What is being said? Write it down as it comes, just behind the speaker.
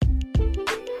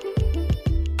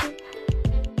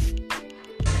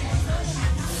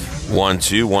1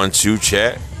 2 1 2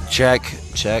 check. Check.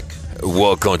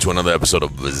 Welcome to another episode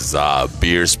of Bizarre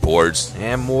Beer Sports.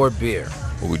 And more beer.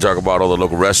 We talk about all the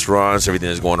local restaurants, everything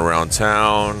that's going around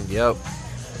town. Yep.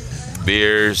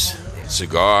 Beers,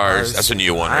 cigars. That's a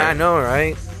new one, right? I know,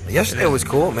 right? Yesterday was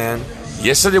cool, man.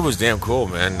 Yesterday was damn cool,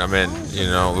 man. I mean, you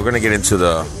know, we're going to get into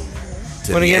the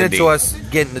We're going to get into us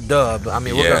getting the dub. I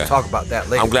mean, we're going to talk about that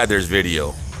later. I'm glad there's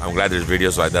video. So like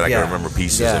that I can remember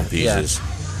pieces and pieces.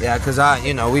 Yeah, because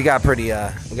we got pretty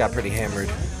hammered.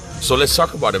 So let's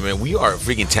talk about it, man. We are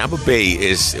freaking Tampa Bay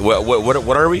is what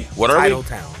are we? What are Title we?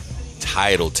 Town.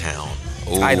 Title Town.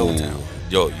 Ooh. Title Town.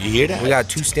 Yo, you hear that? We got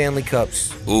 2 Stanley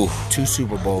Cups. Ooh. 2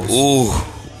 Super Bowls. Ooh.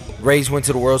 Rays went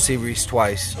to the World Series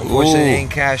twice. Unfortunately, they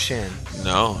didn't cash in.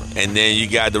 No. And then you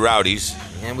got the Rowdies.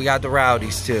 And we got the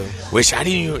Rowdies too. Which I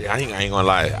ain't gonna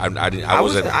lie.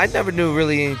 I never knew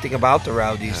really anything about the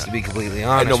Rowdies, to be completely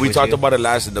honest. I know we with talked you. about it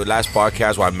the last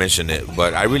podcast where I mentioned it,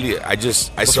 but I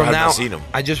still have not seen them.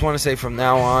 I just want to say from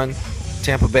now on,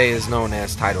 Tampa Bay is known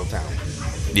as Title Town.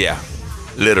 Yeah,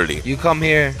 literally. You come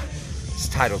here, it's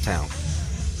Title Town.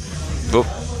 But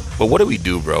what do we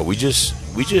do, bro? We just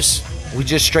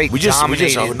dominated. We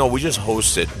just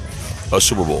hosted a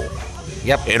Super Bowl.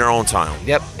 Yep. In our own town.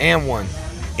 Yep, and won.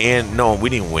 And no, we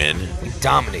didn't win. We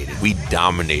dominated.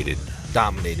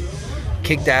 Dominated.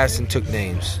 Kicked ass and took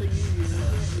names.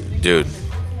 Dude.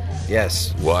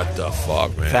 Yes. What the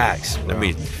fuck, man? Facts.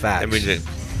 Facts.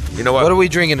 You know what? What are we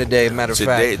drinking today, matter of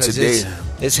fact? Today.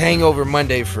 It's Hangover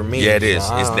Monday for me. Yeah, it is.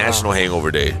 It's National Hangover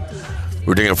Day.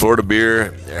 We're drinking Florida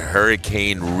beer,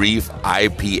 Hurricane Reef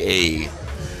IPA.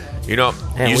 You know,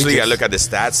 usually I look at the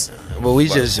stats. Well, we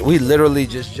literally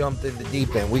just jumped in the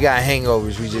deep end. We got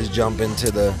hangovers. We just jump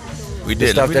into the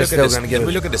stuff that's still going to get us. Let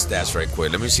me look at the stats right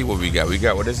quick. Let me see what we got.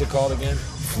 What is it called again?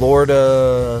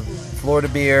 Florida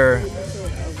beer,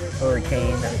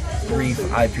 Hurricane Reef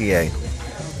IPA.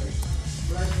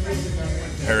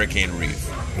 Hurricane Reef.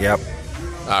 Yep.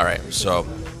 All right, so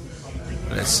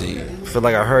let's see. Feel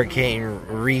like a hurricane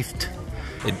reefed.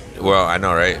 Well, I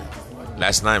know, right?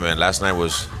 Last night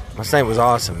was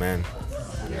awesome, man.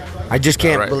 I just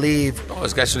can't believe. Oh,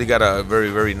 it's actually got a very,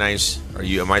 very nice.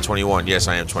 Am I 21? Yes,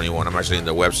 I am 21. I'm actually in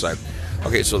the website.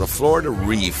 Okay, so the Florida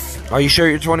Reef. Are you sure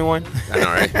you're 21? I know,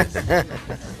 right?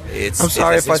 I'm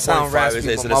sorry if I sound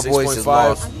raspy, but my voice is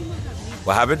lost.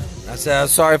 What happened? I said I'm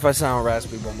sorry if I sound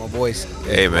raspy, but my voice.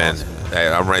 Hey, man,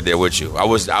 I'm right there with you. I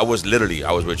was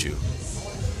with you.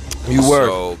 You were.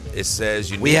 So it says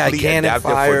uniquely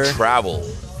adapted for travel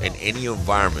in any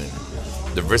environment.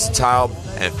 The versatile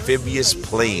amphibious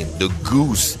plane, the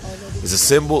Goose, is a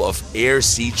symbol of air,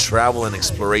 sea travel, and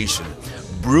exploration,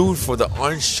 brewed for the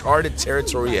uncharted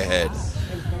territory ahead.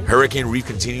 Hurricane Reef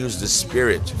continues the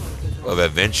spirit of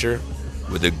adventure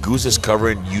with the Goose's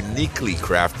covering uniquely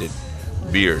crafted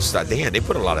beers. Damn, they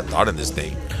put a lot of thought in this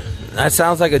thing. That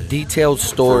sounds like a detailed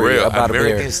story about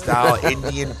American a beer. style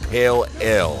Indian Pale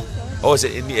Ale. Oh, it's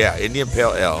an Indian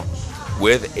Pale Ale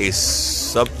with a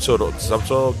subtle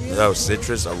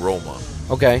citrus aroma.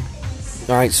 Okay.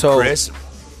 All right, so crisp,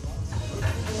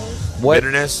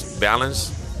 bitterness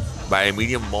balanced by a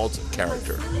medium malt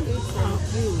character.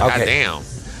 Okay. God damn.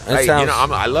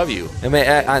 I love you.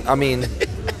 I mean,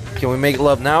 can we make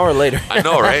love now or later? I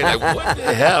know, right? Like, what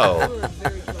the hell?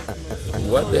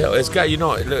 What the hell? It's got,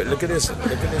 look at this.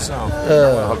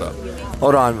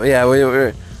 Hold on. Yeah,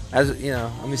 we're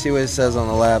let me see what it says on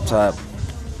the laptop.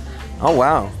 Oh,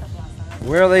 wow.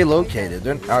 Where are they located?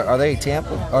 Are they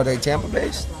Tampa? Are they Tampa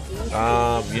based?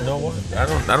 You know what? I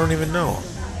don't even know.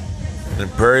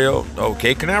 Imperial.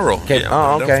 Okay, Canaro. Okay.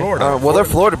 Okay. Florida. Well, they're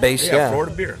Florida based. Yeah.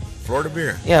 Florida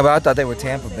beer. Yeah, but I thought they were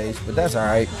Tampa based. But that's all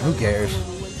right. Who cares?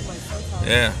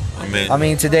 Yeah. I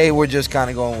mean, today we're just kind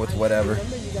of going with whatever.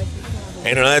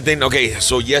 And another thing. Okay,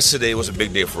 so yesterday was a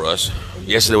big day for us.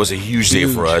 Yesterday was a huge day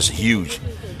for us. Huge.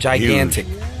 Gigantic.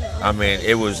 Huge. I mean,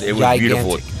 it was Gigantic.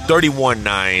 beautiful.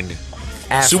 31-9.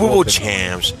 Super Bowl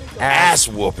champs. Ass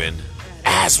whooping.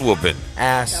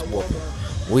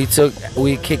 We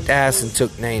kicked ass and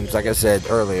took names, like I said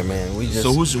earlier, man.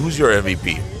 So who's your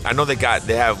MVP? I know they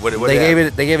gave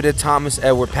it to Thomas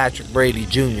Edward Patrick Brady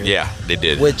Jr. Yeah, they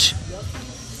did. Which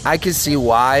I can see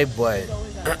why, but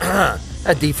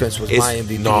that defense was my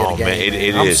MVP of the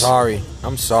game.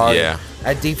 I'm sorry. Yeah.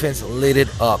 That defense lit it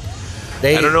up.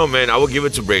 I don't know, man. I would give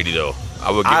it to Brady though.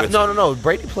 No.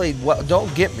 Brady played well.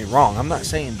 Don't get me wrong. I'm not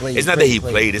saying Brady. It's not that he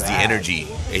played. It's the energy.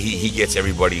 He gets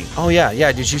everybody. Oh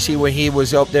yeah. Did you see when he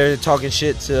was up there talking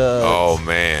shit to? Oh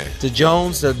man. To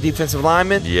Jones, the defensive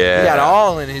lineman. Yeah. He got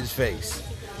all in his face.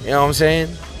 You know what I'm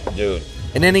saying, dude?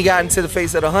 And then he got into the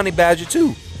face of the honey badger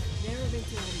too.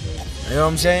 You know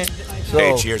what I'm saying? So,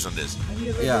 hey, cheers on this.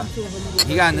 Yeah.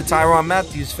 He got into Tyrann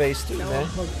Mathieu face too, man.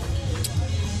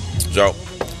 So,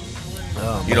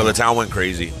 you know, the town went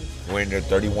crazy. Went there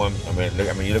 31. I mean,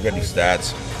 you look at these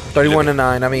stats.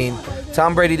 31-9. I mean,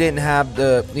 Tom Brady didn't have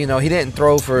the, he didn't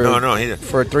throw for he didn't.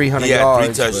 For 300 he had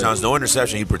yards. 3 touchdowns, no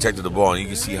interception. He protected the ball, and you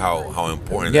can see how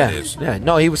important that is. Yeah,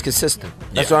 no, he was consistent.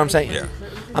 That's what I'm saying. Yeah.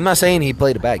 I'm not saying he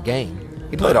played a bad game.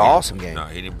 He played an awesome game. No,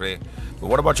 he didn't play. But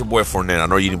what about your boy Fournette? I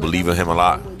know you didn't believe in him a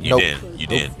lot. You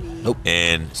didn't. Nope.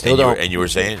 And you were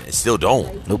saying, still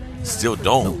don't. Nope. Still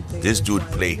don't. Nope. This dude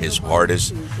played his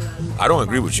hardest. I don't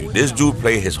agree with you. This dude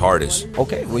played his hardest.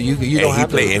 Okay, well you don't have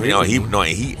to agree.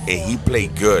 He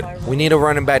played good. We need a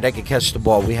running back that can catch the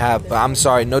ball. We have. I'm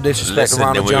sorry, no disrespect to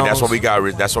Ronald Jones. That's what we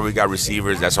got. That's why we got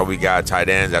receivers. That's why we got tight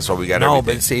ends. That's why we got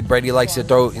everything. But see, Brady likes to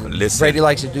throw. Brady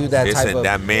likes to do that type of.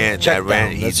 That man,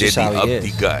 he did up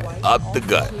the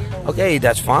gut. Okay,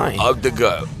 that's fine. Up the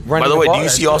gut. By the way, do you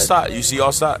see Allstott? You see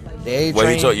Allstott? What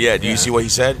he told? Yeah. Do you see what he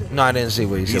said? No, I didn't see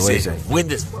what he said. He said, "Win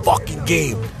this fucking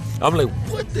game." I'm like,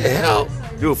 what the hell?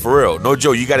 Dude, for real. No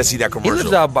joke. You got to see that commercial. He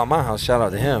lives out by my house. Shout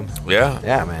out to him. Yeah?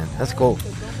 Yeah, man. That's cool.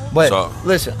 But,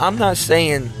 listen, I'm not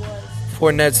saying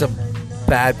Fournette's a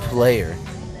bad player.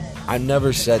 I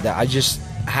never said that. I just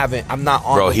haven't. I'm not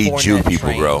on the Fournette he Jew people,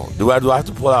 train. bro. Do I have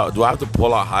to pull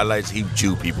out highlights? He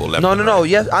Jew people. No.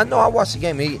 Yes, I know. I watched the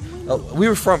game. We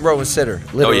were front row and sitter,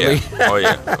 literally. Oh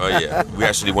yeah. We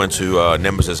actually went to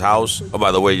Nemesis' house. Oh,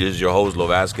 by the way, this is your host, Lo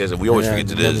Vasquez, and we always forget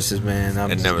to do this. Nemesis, man.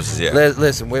 Nemesis, yeah.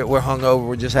 Listen, we're hungover.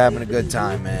 We're just having a good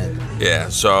time, man. Yeah.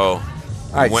 So,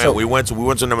 we went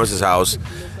to Nemesis' house.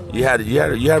 He had 2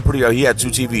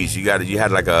 TVs. You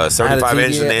had like a 75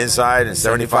 inch on the inside and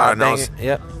 75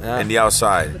 in the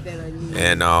outside.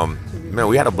 And man,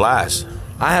 we had a blast.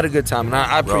 I had a good time, and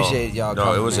I appreciate y'all.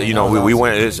 No, it was we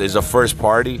went. It's a first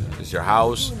party. It's your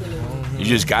house. You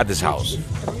just got this house.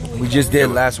 We just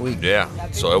did last week. Yeah,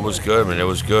 so it was good, man. It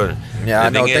was good. Yeah, I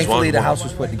know. Thankfully, the house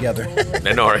was put together.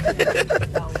 I know, right?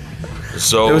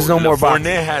 So there was no more.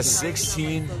 Fournette has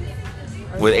 16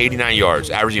 with 89 yards,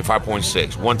 averaging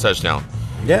 5.6, 1 touchdown.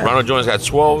 Yeah. Ronald Jones had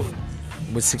 12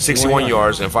 with 61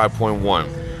 yards and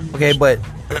 5.1. Okay, but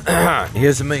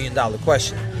here's $1 million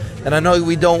question. And I know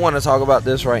we don't want to talk about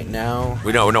this right now.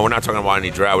 We're not talking about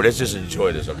any draft. Let's just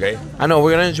enjoy this, okay? I know,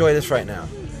 we're going to enjoy this right now.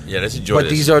 Yeah, let's enjoy this.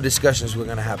 But these are discussions we're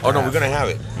going to have. We're going to have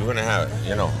it. We're going to have it.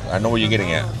 You know, I know what you're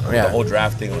getting at. Yeah. The whole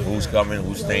draft thing, who's coming,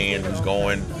 who's staying, who's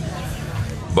going.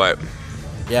 But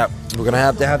yeah, we're going to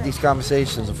have these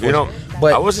conversations, unfortunately.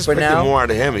 But I was expecting more out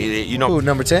of him. Who,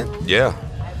 number 10? Yeah.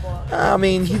 I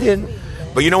mean, he didn't.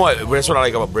 But you know what? That's what I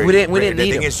like about Brady. We didn't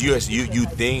need him. The thing is, you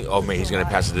think, oh man, he's gonna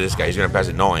pass it to this guy. He's gonna pass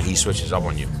it. No, and he switches up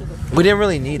on you. We didn't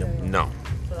really need him. No.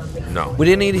 We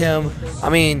didn't need him. I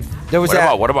mean, there was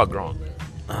What about Gronk?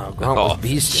 Oh, Gronk was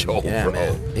beasting. Yeah, bro.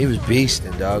 Man. He was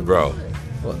beasting, dog. Bro.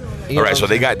 Well, all right, so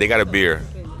they got a beer.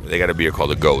 They got a beer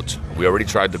called the Goat. We already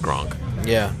tried the Gronk.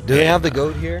 Yeah. Do they have the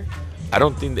Goat here? I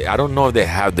don't know if they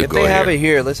have the Goat. If they have it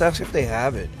here, let's ask if they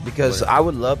have it, because I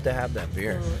would love to have that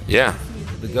beer. Yeah.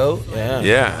 The Goat, yeah.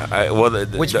 Yeah.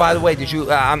 Which, by the way, did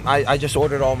you? I just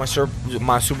ordered all my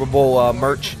Super Bowl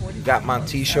merch. Got my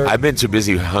T-shirt. I've been too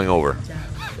busy hungover.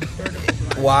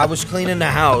 Well, I was cleaning the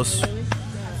house, and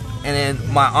then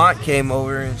my aunt came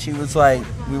over, and she was like,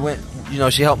 we went.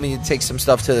 She helped me take some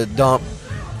stuff to the dump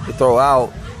to throw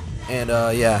out, and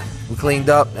we cleaned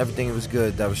up. Everything was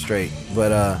good. That was straight.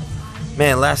 But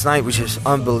man, last night was just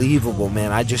unbelievable,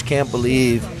 man. I just can't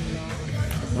believe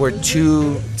we're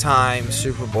 2-time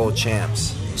Super Bowl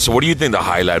champs. So what do you think the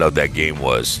highlight of that game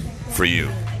was for you?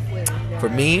 For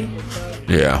me?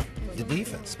 Yeah. The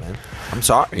defense, man. I'm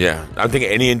sorry. Yeah. I'm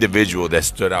thinking any individual that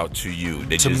stood out to you.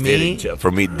 They just did it. For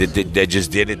me, they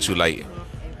just did it to, like...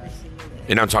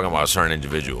 And I'm talking about a certain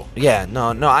individual. Yeah,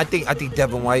 no. I think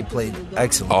Devin White played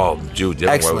excellent. Oh, dude,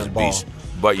 Devin White was a beast.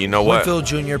 But you know what? Winfield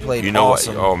Jr. played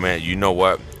awesome. What? Oh, man, you know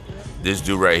what? This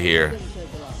dude right here,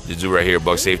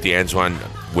 buck safety Antoine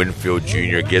Winfield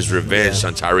Jr. gets revenge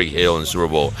on Tyreek Hill in the Super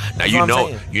Bowl. Now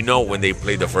you know when they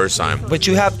played the first time. But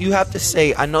you have to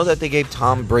say, I know that they gave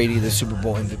Tom Brady the Super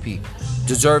Bowl MVP.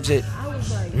 Deserves it.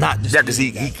 Not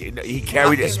disputing. Yeah, because he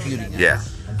carried it. Yeah.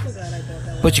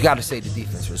 But you got to say the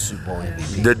defense was Super Bowl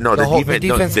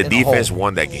MVP. The defense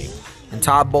won that game. And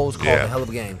Todd Bowles called a hell of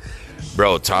a game.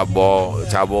 Bro, Todd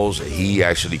Bowles, he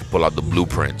actually pulled out the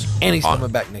blueprint. And he's coming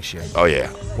back next year. Oh,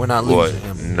 yeah. We're not losing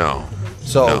him. No.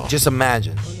 So just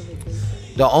imagine.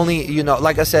 The only,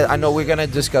 like I said, I know we're going to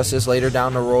discuss this later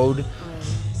down the road.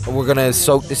 We're going to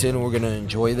soak this in and we're going to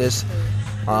enjoy this.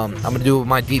 I'm going to do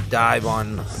my deep dive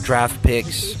on draft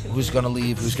picks, who's going to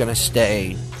leave, who's going to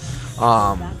stay,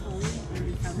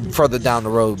 further down the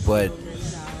road. But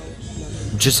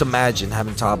just imagine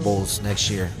having Todd Bowles next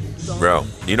year. Bro,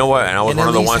 you know what? And I was one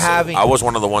of the ones. I was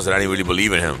one of the ones that I didn't really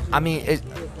believe in him. I mean,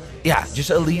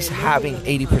 just at least having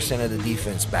 80% of the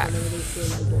defense back.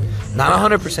 Not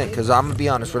 100%, because I'm gonna be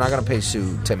honest, we're not gonna pay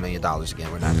Sue $10 million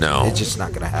again. We're not. No, it's just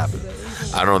not gonna happen.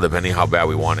 I don't know, depending how bad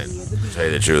we want it. To tell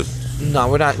you the truth. No,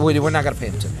 we're not. We're not gonna pay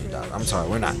him $10 million. I'm sorry,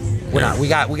 we're not. We're not. We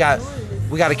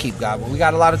got to keep Godwin. We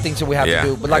got a lot of things that we have to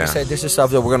do. But like I said, this is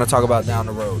stuff that we're gonna talk about down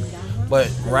the road. But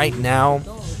right now,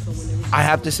 I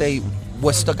have to say,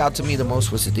 what stuck out to me the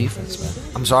most was the defense, man.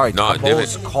 I'm sorry. No, I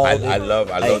love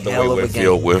the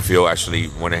way Winfield actually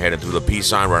went ahead and threw the peace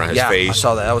sign right on his face. I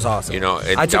saw that. That was awesome. You know,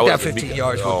 I took that 15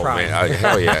 yards for pride. Man,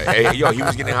 hell yeah. Hey, yo, he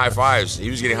was getting high fives. He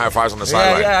was getting high fives on the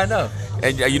sideline. Yeah, I know.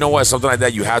 And you know what? Something like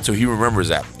that, you have to. He remembers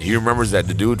that. He remembers that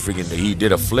the dude he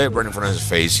did a flip right in front of his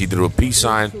face. He threw a peace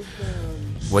sign.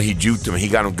 When he juked him, he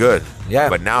got him good. Yeah.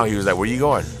 But now he was like, where you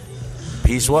going?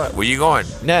 Peace what? Where you going?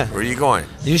 Yeah. Where you going?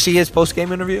 Did you see his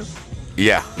post-game interview?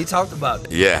 Yeah. He talked about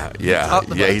it. Yeah.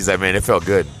 He's like, man, it felt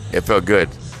good. It felt good.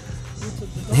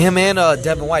 Him and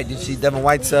Devin White. Did you see Devin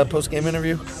White's post-game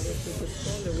interview?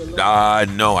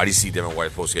 No, I didn't see Devin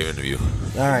White's post-game interview.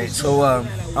 All right, so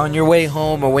on your way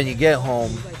home or when you get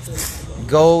home,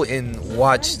 go and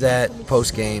watch that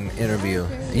post-game interview.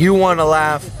 You want to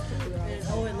laugh.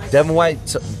 Devin White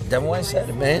said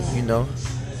it, man. You know,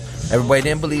 everybody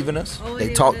didn't believe in us.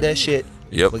 They talked that shit.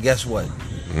 Yep. But guess what?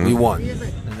 We won, and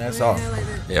that's all.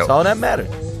 Yep. That's all that mattered.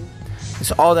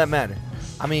 It's all that mattered.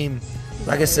 I mean,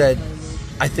 like I said,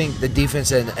 I think the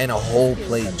defense and a whole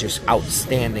played just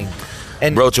outstanding.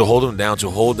 And bro, to hold them down, to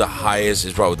hold the highest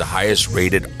is probably the highest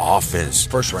rated offense.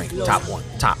 First ranked, top one,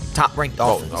 top ranked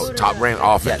offense. Top ranked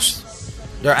offense. Yes.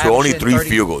 They're to only three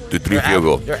field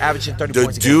goals. They're averaging 30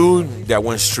 points. The dude that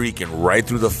went streaking right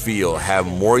through the field had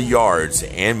more yards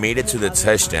and made it to the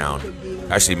touchdown.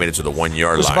 Actually made it to the 1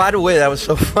 yard line. By the way, that was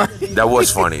so funny. That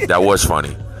was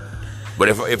funny. But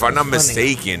if I'm not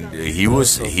mistaken, he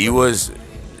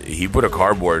put a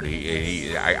cardboard.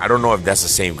 I don't know if that's the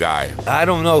same guy. I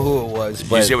don't know who it was.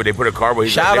 But you see what they put a cardboard.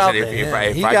 Shout out to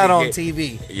him. He got on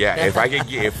TV. Yeah, if I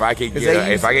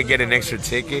could get an extra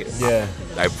ticket, yeah,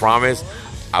 I promise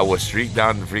I will streak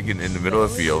down the freaking in the middle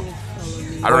of the field.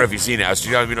 I don't know if you've seen it. I was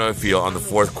streak down the middle of the field on the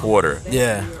fourth quarter.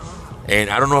 Yeah, and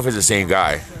I don't know if it's the same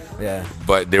guy. Yeah,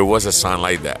 but there was a sign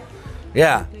like that.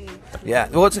 Yeah.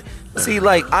 Well, see,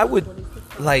 like I would.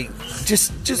 Like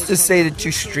just to say that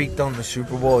you streaked on the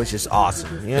Super Bowl is just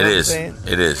awesome. You know what I'm saying?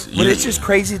 It is. But it's just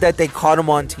crazy that they caught him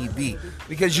on TV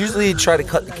because usually you try to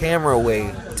cut the camera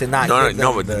away to not.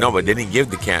 But they didn't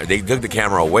give the camera. They took the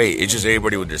camera away. It's just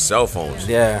everybody with their cell phones.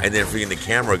 Yeah. And then freaking the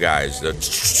camera guys.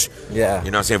 Yeah.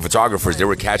 You know what I'm saying? Photographers. They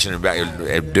were catching him back.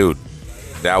 Dude,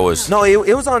 that was. No,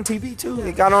 it was on TV too.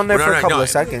 It got on there for a couple of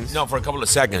seconds. No, for a couple of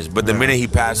seconds. But the minute he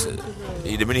passed it.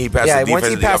 The minute he passed the defense, once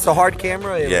he passed the hard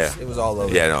camera, it was all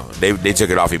over. Yeah, no, they took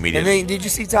it off immediately. And then, did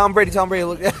you see Tom Brady? Tom Brady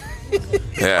looked at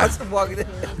yeah.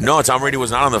 No, Tom Brady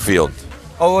was not on the field.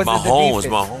 Oh, was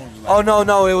Mahomes. Oh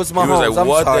no, it was Mahomes. He was like,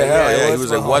 what the hell? Yeah, he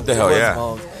was like, what the hell?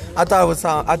 Yeah. I thought it was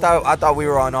Tom. I thought we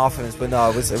were on offense, but no,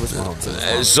 it was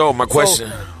Mahomes. So my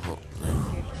question.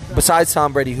 Besides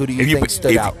Tom Brady, who do you think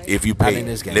stood out? If you pay,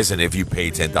 listen, if you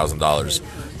pay $10,000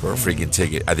 for a freaking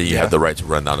ticket, I think you have the right to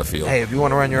run down the field. Hey, if you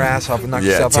want to run your ass off and knock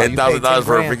yourself out, $10,000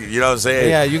 for a freaking, you know what I'm saying?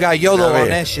 Yeah, you got YOLO on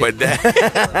that shit. But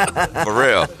that, for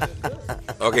real.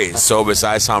 Okay, so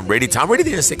besides Tom Brady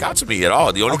didn't stick out to me at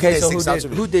all. The only thing that sticks out to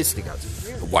me. Who did stick out to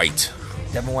you? White.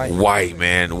 Devin White? White,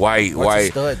 man. White.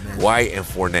 Stud, man. White and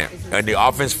Fournette. And the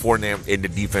offense, Fournette, and the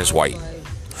defense, White.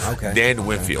 Okay. Then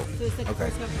Winfield.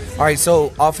 Okay. All right,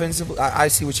 so offensive, I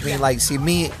see what you mean. Like, see,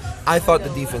 I thought the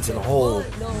defense in a whole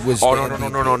was. Oh, no.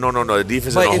 The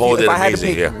defense in a whole did amazing. If I had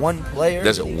to pick one player.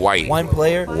 That's White. One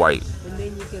player? White.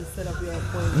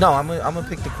 No, I'm gonna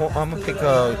pick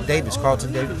Davis,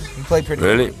 Carlton Davis. He played pretty.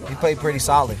 Really? He played pretty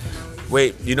solid.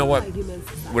 Wait, you know what?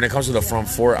 When it comes to the front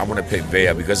four, I'm gonna pick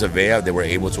Vea because of Vea. They were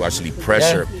able to actually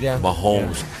pressure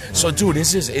Mahomes. Yeah. So, dude,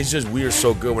 it's just weird.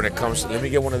 So good when it comes. Let me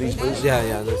get one of these, please. Yeah.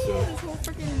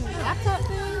 Laptop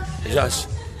thing. Yes.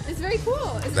 It's very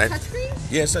cool. Is it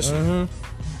touchscreen? Yeah, it's touchscreen.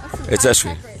 Mm-hmm. It's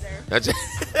touchscreen. That's it.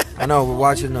 I know. We're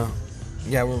watching.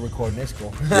 Yeah, we're recording. It's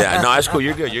cool. Yeah, no, it's cool.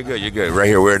 You're good. Right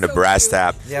here, we're in the brass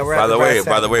tap. Yeah, we're.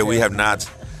 By the way, we have not.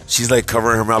 She's like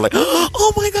covering her mouth like,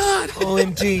 oh my God.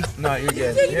 OMG. No, you're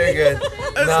good.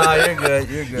 No, you're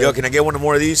good. Yo, can I get one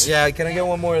more of these? Yeah, can I get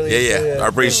one more of these? Yeah. I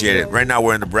appreciate it. Right now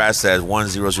we're in the brass at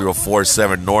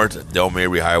 10047 North Del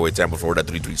Mary Highway, Tampa, Florida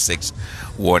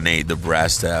 33618. The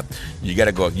brass tap. You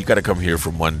gotta come here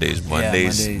for Mondays.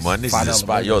 Mondays is the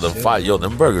spot.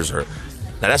 Them burgers are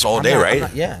Now that's all day,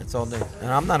 right? Yeah, it's all day.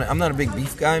 And I'm not a big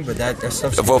beef guy, but that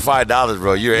stuff's for $5,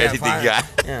 bro. You're anything guy.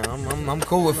 Yeah, I'm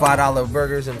cool with $5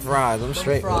 burgers and fries. I'm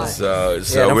straight with it.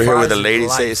 So we're here with a lady.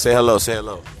 Say hello. Say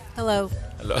hello. Hello.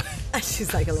 Hello.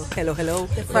 She's like hello.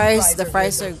 The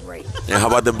fries are great. And how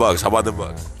about the Bucks?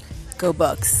 Go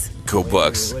Bucks. Go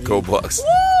Bucks. Go Bucks.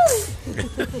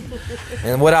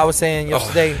 And what I was saying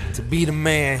yesterday, to be the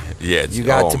man. Yeah, you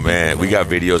got to be the man. We got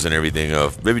videos and everything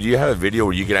of. Baby, do you have a video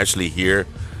where you can actually hear?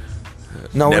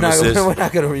 No, we're not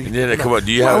going to Yeah, come on.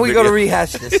 Do you have? We're going to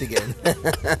rehash this again.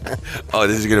 Oh,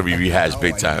 this is going to be rehashed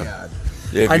big time.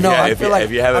 Yeah, I know. If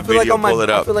you have a video, pull it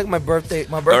up. I feel like my birthday.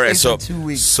 My birthday's in 2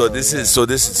 weeks. So this.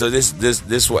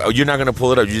 Oh, you're not gonna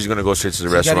pull it up. You're just gonna go straight to the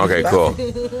restroom. Okay, cool.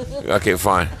 Okay,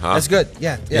 fine. Huh? That's good.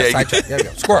 Yeah. Sidetrack. There we go.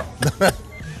 Squirrel.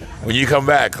 When you come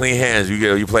back, clean hands.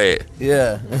 You play it.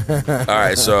 Yeah. All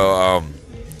right. So.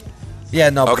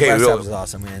 Yeah. No. Okay. The brass up is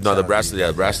awesome, man. No, the brass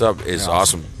up is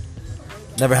awesome.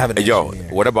 Never have an issue. Yo,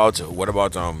 what about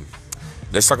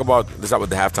let's talk about the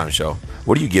halftime show.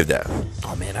 What do you give that?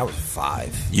 Oh man, that was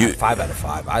 5. 5 out of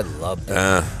 5. I loved it.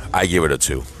 I give it a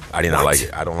 2. I did not like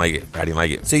it. I don't like it. I didn't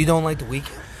like it. So you don't like The Weeknd?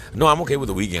 No, I'm okay with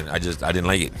The Weeknd. I didn't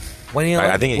like it. When you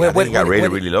I think it got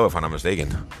rated really low, if I'm not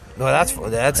mistaken. No, that's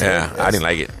I didn't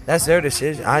like it. That's their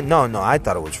decision. I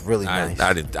thought it was really nice.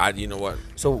 You know what?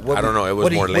 So I don't know. It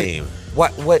was more lame.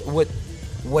 What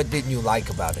didn't you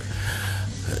like about it?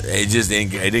 It just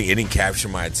didn't capture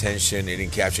my attention. It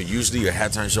didn't capture. Usually a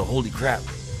halftime show, holy crap.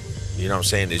 You know what I'm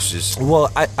saying? It's just. Well,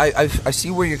 I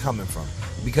see where you're coming from,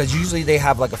 because usually they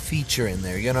have like a feature in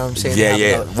there. You know what I'm saying?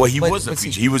 Yeah. Well, he was a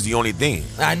feature. He was the only thing.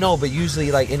 I know, but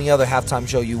usually like any other halftime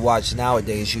show you watch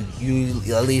nowadays, you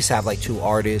at least have like 2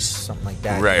 artists, something like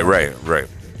that. Right.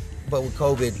 But with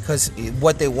COVID, because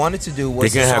what they wanted to do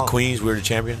was they can have Queens. We're the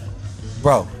champion.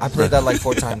 Bro, I played that like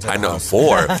 4 times. I know,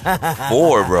 4,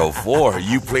 bro, 4.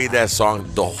 You played that song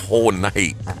the whole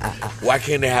night. Why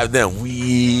can't they have them?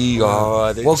 We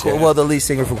are the champions. Well, the lead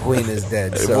singer for Queen is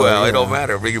dead. So, it don't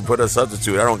matter. We can put a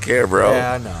substitute. I don't care, bro.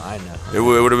 Yeah, I know. It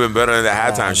would have been better than the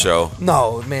halftime show.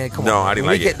 No, man, come on. No, I didn't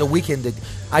like it. The Weeknd.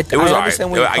 It was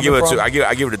understand where I give it I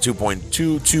give it a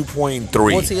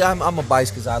 2.3. Well, see, I'm a bias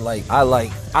because I like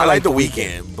the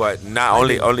Weeknd, but not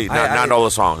all the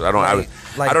songs. I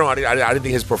didn't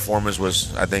think his performance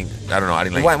was. I didn't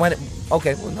like.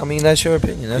 Okay, well, I mean that's your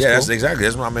opinion. That's cool. That's exactly.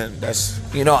 That's what I meant. I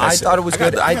thought it was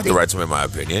good. I have the right to make my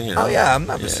opinion. You know? Oh yeah, I'm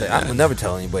not. I would never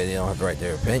tell anybody they don't have the right to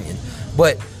their opinion.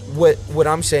 But what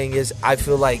I'm saying is, I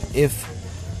feel like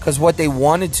because what they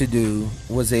wanted to do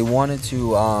was they wanted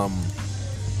to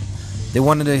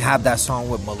have that song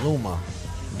with Maluma,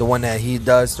 the one that he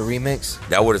does the remix.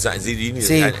 That would have.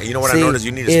 You know what I noticed?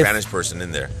 You need a Spanish person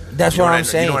in there. That's what I'm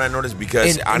saying. You know what I noticed?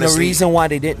 Because honestly, and the reason why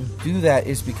they didn't do that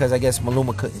is because I guess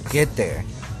Maluma couldn't get there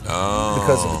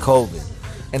because of the COVID,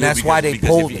 and that's why they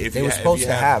pulled it. They were supposed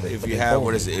to have it. If you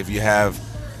have,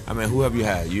 I mean, who have you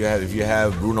had? If you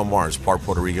have Bruno Mars, part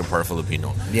Puerto Rican, part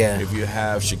Filipino. Yeah. If you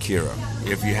have Shakira,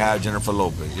 if you have Jennifer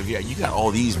Lopez, you got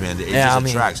all these, man. It just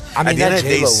attracts. I mean, at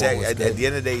the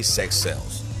end of the day, sex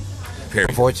sells. Period.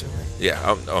 Unfortunately.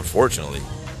 Yeah, unfortunately.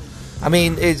 I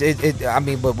mean,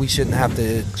 but we shouldn't have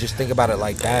to just think about it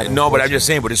like that. No, but I'm just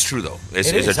saying. But it's true though. It's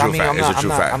a true fact. It's a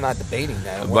true fact. I'm not debating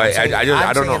that. But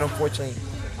I don't know. Unfortunately,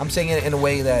 I'm saying it in a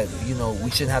way that we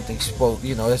shouldn't have to expose.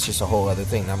 That's just a whole other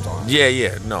thing. I'm talking.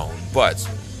 Yeah, no, but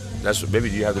that's what.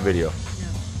 Baby, do you have the video?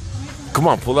 Come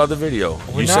on, pull out the video.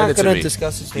 We're not going to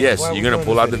discuss this. Yes, you're going to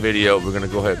pull out the video. We're going to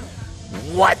go ahead.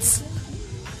 What?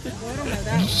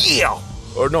 Yeah.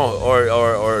 Or no,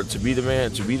 or to be the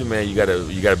man, you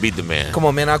gotta beat the man. Come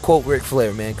on, man! I quote Ric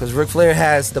Flair, man, because Ric Flair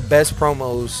has the best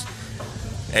promos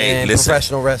in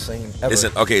professional wrestling ever.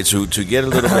 Listen, okay, to get a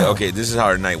little bit, okay, this is how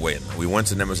our night went. We went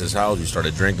to Nemesis' house, we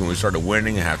started drinking, we started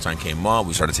winning, halftime came up,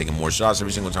 we started taking more shots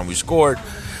every single time we scored.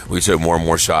 We took more and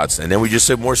more shots, and then we just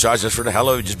took more shots just for the hell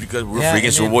of it, just because we were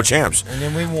freaking Super Bowl champs. And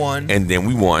then we won. And then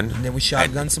we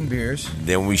shotgunned some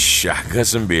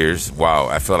beers. Wow,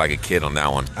 I felt like a kid on that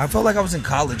one. I felt like I was in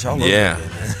college all over again.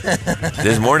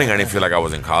 This morning I didn't feel like I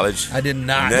was in college. I did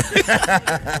not.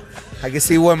 I can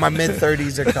see where my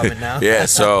mid-30s are coming now. Yeah,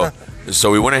 so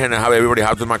we went ahead and everybody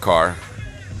hopped in my car,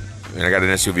 and I got an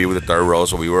SUV with a third row,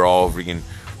 so we were all freaking.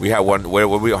 We had one.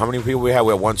 How many people we had?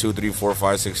 We had 1, 2, 3, 4,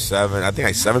 5, 6, 7. I think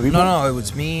like 7 people. No. It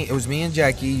was me. It was me and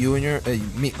Jackie. You and your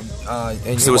me. And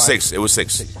it was 6. It was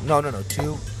 6. No.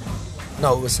 2.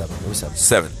 No, it was 7. It was 7.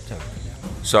 7.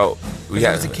 So we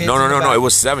had. No. It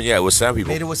was 7. Yeah, it was 7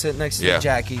 people. Made it was sitting next to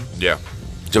Jackie. Yeah.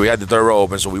 So we had the third row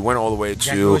open. So we went all the way to.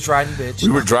 Jackie was riding bitch.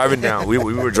 We were driving down. we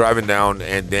were driving down,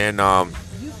 and then I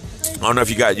don't know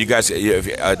if you guys.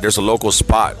 There's a local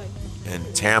spot in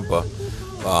Tampa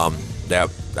That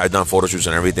I've done photo shoots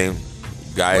and everything.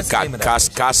 Guy, What's the name of that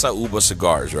Casa Uba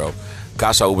Cigars, bro.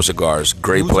 Casa Uba Cigars,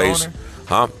 great Who's place. the owner?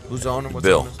 Huh? Who's the owner? What's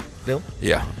Bill. the owner? Bill?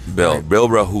 Yeah, Bill. Right. Bill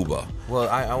Rahuba. Well,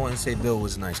 I want to say Bill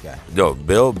was a nice guy. Yo,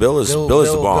 Bill is the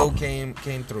bomb. Bill came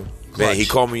through. Man, he Clutch.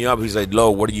 called me up. He's like,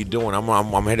 "Lo, what are you doing?"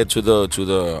 I'm headed to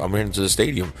the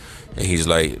stadium, and he's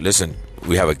like, "Listen,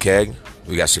 we have a keg,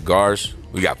 we got cigars,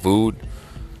 we got food,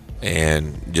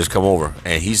 and just come over."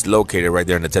 And he's located right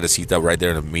there in the Teresita, right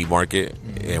there in the meat market.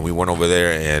 And we went over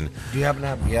there, and Do you happen to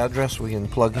have the address we can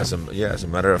plug in? as a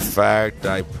matter of fact,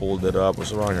 I pulled it up.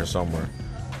 It's around here somewhere.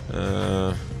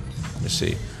 Let's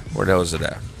see, where the hell is it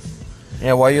at?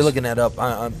 Yeah, while you're looking that up,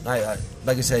 I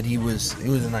like I said, he was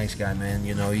a nice guy, man.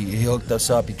 You know, he hooked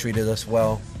us up. He treated us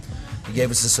well. He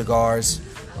gave us the cigars.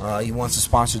 He wants to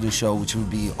sponsor the show, which would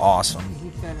be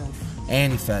awesome.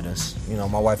 And he fed us. You know,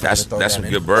 my wife had to throw That's that some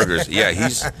in. good burgers. Yeah,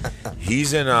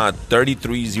 he's in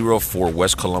 3304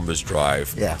 West Columbus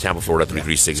Drive, Yeah. Tampa, Florida So is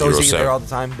 33607. he there all the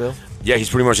time, Bill? Yeah, he's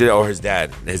pretty much there. Or his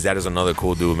dad. His dad is another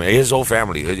cool dude, man. His whole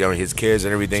family, his kids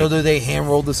and everything. So do they hand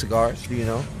roll the cigars? Do you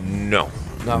know?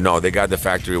 No, they got the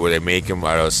factory where they make them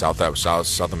out of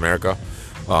South America.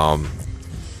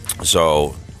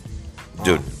 So,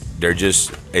 dude, they're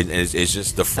just it's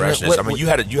just the freshness. I mean, you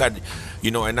had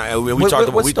we talked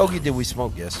about what stogie did we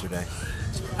smoke yesterday?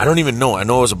 I don't even know. I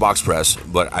know it was a box press,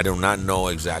 but I do not know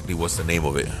exactly what's the name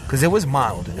of it. Because it was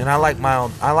mild, and I like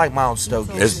mild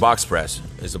stogies. It's box press.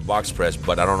 It's a box press,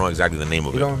 but I don't know exactly the name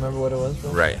of You it. don't remember what it was,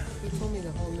 Bill? Right. You told me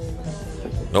the whole name, but I can't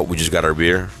remember. No, we just got our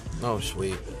beer. Oh,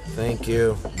 sweet. Thank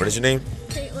you. What is your name?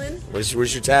 Caitlin,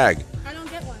 Where's your tag? I don't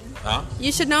get one. Huh?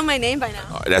 You should know my name by now.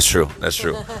 Oh, that's true. That's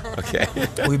true. Okay.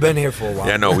 We've been here for a while.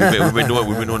 Yeah, no, we've been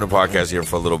doing the podcast here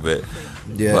for a little bit.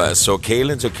 Yeah. But so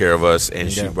Kaylin took care of us,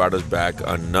 and she Yeah. brought us back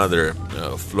another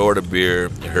Florida beer,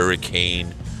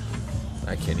 Hurricane.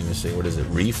 I can't even say, what is it?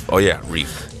 Reef? Oh yeah,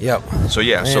 Reef. Yep. So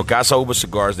yeah, so Man. Casa Uba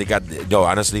Cigars, they got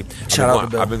honestly, Shout out to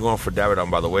Bill. I've been going for Davidoff,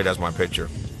 by the way. That's my picture.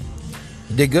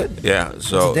 You did good. Yeah. It's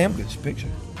So a damn good picture.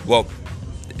 well,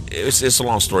 it's a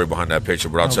long story behind that picture,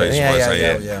 but I'll tell you. Yeah, some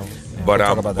yeah, of it. yeah. But We'll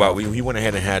talk about but that. we went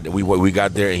ahead and had we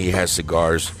got there, and he had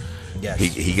cigars. Yes.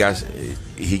 He got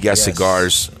Yes.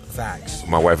 cigars. Facts.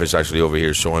 My wife is actually over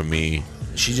here showing me.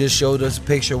 She just showed us a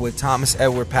picture with Thomas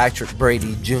Edward Patrick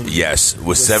Brady Jr. Yes, with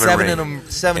With seven seven ring. of them-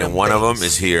 seven and of one them of them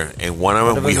dates. is here, and one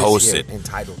of them we is here hosted. in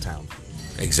Titletown.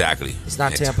 Exactly. It's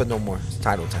not Tampa no more. It's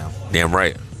Titletown. Damn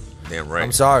right. Damn right.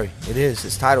 I'm sorry. It is.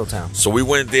 It's Titletown. So we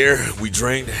went there. We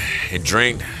drank and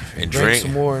drank and Drink drank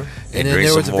some more. And then drink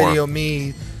there was a some more. video of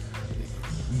me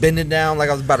bending down like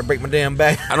I was about to break my damn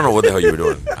back. I don't know what the hell you were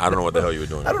doing. I don't know what the hell you were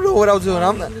doing. I don't know what I was doing.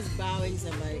 I'm not. He was bowing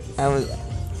somebody. I was.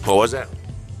 What was that?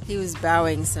 He was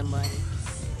bowing somebody.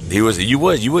 You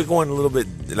were going a little bit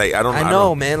like I don't. I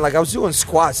know, man. Like I was doing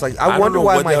squats. Like I don't wonder know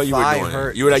why what the my hell you were thigh doing.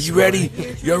 hurt. You were like, you ready?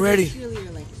 You're ready.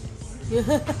 Cheerleader, like.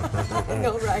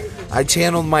 No, right. I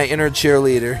channeled my inner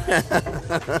cheerleader.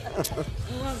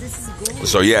 Well, this is good.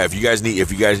 So yeah, if you guys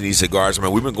need cigars, I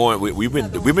mean, we've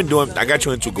been doing. I got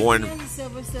you into going to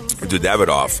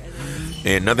Davidoff,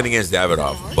 and nothing against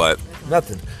Davidoff, but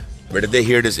Nothing. if they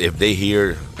hear this, if they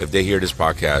hear this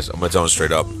podcast, I'm gonna tell them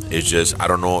straight up. It's just I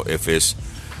don't know if it's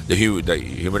the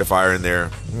humidifier in there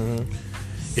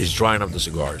is drying up the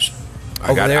cigars.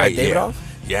 Over there at Davidoff?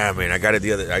 Yeah, man, I got it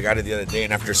the other day,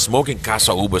 and after smoking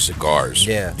Casa Uba cigars,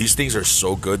 Yeah. these things are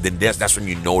so good. Then that's when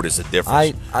you notice the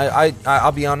difference.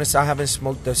 I'll be honest. I haven't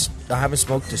smoked a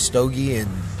stogie in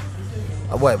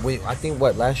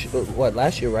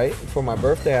last year, right? For my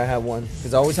birthday, I had one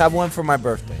because I always have one for my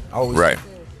birthday. Always, Right.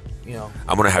 You know,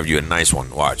 I'm gonna have you a nice one.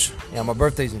 Watch. yeah. My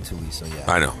birthday's in 2 weeks, so yeah.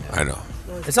 I know.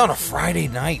 It's on a Friday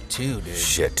night too, dude.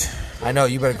 Shit. I know.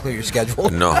 You better clear your schedule.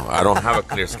 No, I don't have a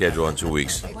clear schedule in 2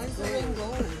 weeks.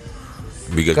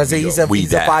 Because he's a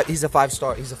that. five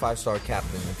star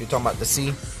captain. If you're talking about the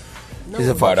C, No, he's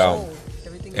a But, five.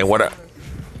 everything And is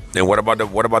what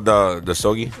about the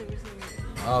stogie?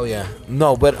 Oh yeah.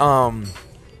 No, but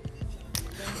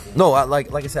no.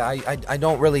 Like I said, I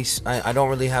don't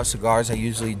really have cigars. I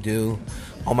usually do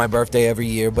on my birthday every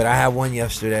year, but I had one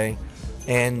yesterday,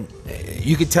 and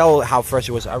you could tell how fresh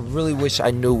it was. I really wish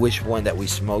I knew which one that we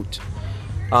smoked.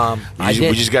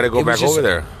 We just got to go back over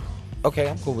there. Okay,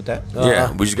 I'm cool with that.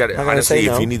 Yeah, we just got to. not gonna say Honestly,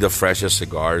 no. if you need the freshest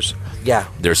cigars, Yeah,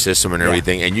 their system and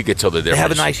everything, and you can tell the they difference.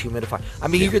 have a nice humidifier. I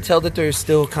mean, you could tell that they're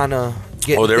still kind of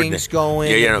getting things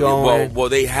going. Yeah. and going, Well,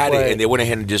 they had but- it, and they went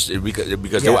ahead and just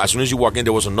because Yeah. as soon as you walk in,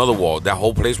 there was another wall. That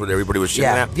whole place where everybody was shooting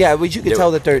yeah, at. yeah, but you could There- tell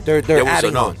that they're there was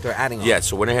adding no- on. They're adding on. Yeah,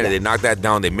 so went ahead and they knocked that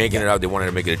down. They're making it out. They wanted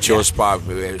to make it a chill spot,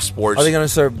 sports. Are they going to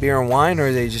serve beer and wine, or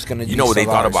are they just going to? You know what they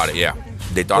thought about it, yeah.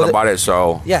 They thought about it,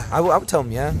 so yeah, I would tell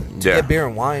them, get beer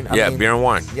and wine. I mean, beer and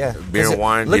wine. Yeah, beer and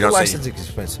wine. Liquor you know license is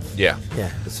expensive. Yeah.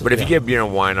 But if you get beer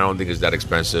and wine, I don't think it's that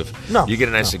expensive. No, you get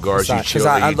a nice cigars, you chill,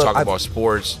 you talk about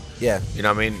sports. Yeah, you know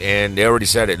what I mean. And they already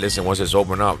said it. Listen, once it's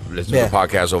open up, let's do the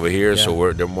podcast over here. Yeah.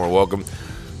 So they're more welcome.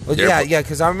 Well, yeah,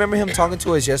 because I remember him talking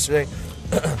to us yesterday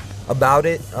about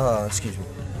it. Excuse me.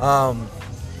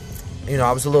 You know,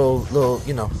 I was a little,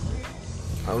 you know,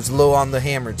 I was a little on the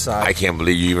hammered side. I can't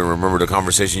believe you even remember the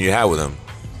conversation you had with him.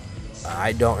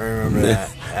 I don't remember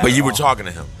that. But you were talking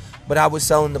to him. But I was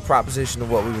selling the proposition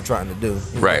of what we were trying to do.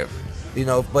 Right. You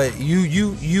know, but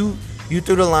you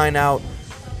threw the line out.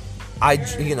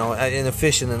 You know, in a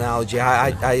fishing analogy,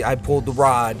 I pulled the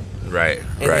rod. Right.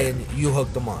 And then you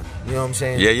hooked them on. You know what I'm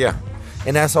saying? Yeah.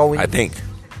 And that's all we need. I think.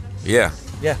 Yeah.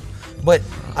 Yeah. But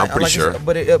I'm pretty sure.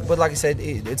 But like I said,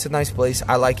 it's a nice place.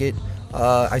 I like it.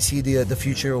 I see the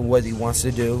future of what he wants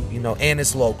to do. You know, and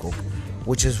it's local,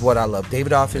 which is what I love.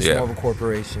 Davidoff is more of a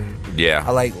corporation. Yeah.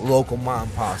 I like local mom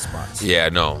and pop spots. Yeah.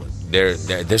 No,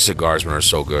 their cigars are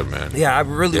so good, man. Yeah, I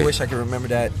really wish I could remember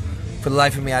that. For the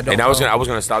life of me, I don't. And I was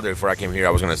gonna stop there before I came here.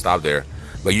 I was gonna stop there,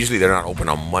 but usually they're not open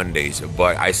on Mondays.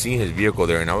 But I seen his vehicle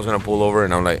there, and I was gonna pull over,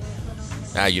 and I'm like,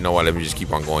 you know what? Let me just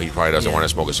keep on going. He probably doesn't want to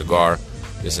smoke a cigar,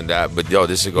 this and that. But yo,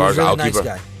 this cigars, really I'll nice keep.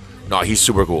 Guy. No, he's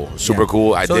super cool. Super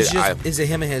cool. Is it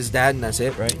him and his dad, and that's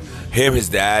it, right? Him, his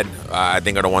dad, I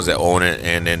think are the ones that own it,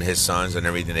 and then his sons and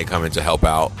everything. They come in to help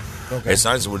out. Okay. His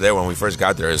sons were there when we first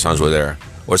got there. His sons were there,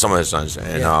 or some of his sons,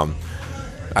 and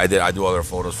I do other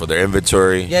photos for their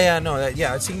inventory. Yeah, no,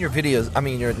 I've seen your videos. I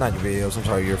mean, not your videos. I'm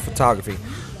sorry, your photography.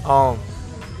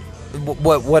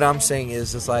 What I'm saying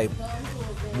is, it's like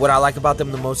what I like about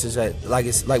them the most is that, like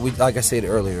I said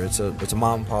earlier, it's a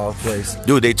mom and pop place.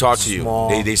 Dude, they talk to you.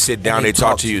 They sit down. They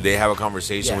talk to you. They have a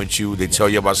conversation with you. They tell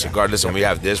you about cigars. Listen, we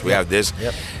have this. We have this.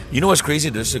 Yep. You know what's crazy?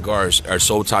 Their cigars are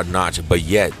so top notch, but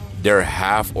yet they're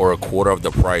half or a quarter of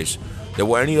the price that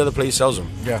what any other place sells them.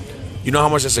 Yeah. You know how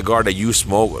much a cigar that you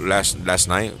smoked last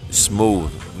night?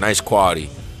 Smooth, nice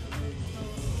quality.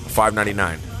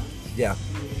 $5.99. Yeah.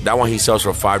 That one he sells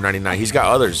for $5.99. He's got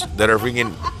others that are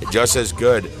freaking just as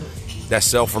good that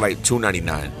sell for like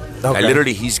 $2.99. Okay. Like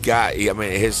literally, he's got. I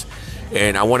mean,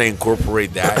 and I want to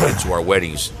incorporate that into our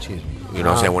weddings. You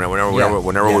know what I'm saying?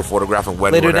 Whenever we're photographing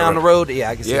weddings. Later down the road,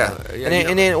 I can see that.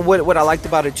 And then what I liked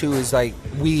about it too is like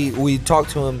we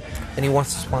talked to him and he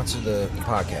wants to sponsor the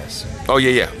podcast. Oh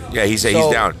yeah. He's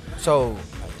down. So,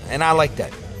 and I like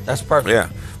that. That's perfect. Yeah,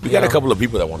 we got a couple of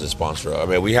people that want to sponsor. I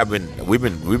mean, we've been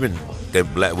a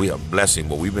blessing,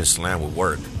 but we've been slammed with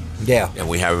work. Yeah, and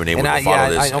we haven't been able to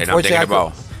follow this. And I'm thinking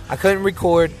about. I couldn't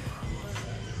record.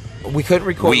 We couldn't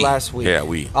record last week. Yeah,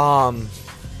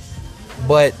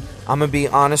 But I'm gonna be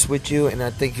honest with you, and I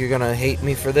think you're gonna hate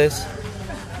me for this.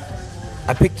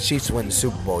 I picked the Chiefs to win the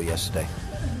Super Bowl yesterday.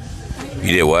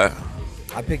 You did what?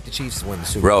 I picked the Chiefs to win the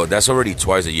Super Bowl. Bro, that's already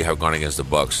twice that you have gone against the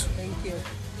Bucks. Thank you.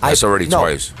 That's already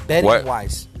twice. Betting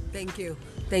wise. Thank you.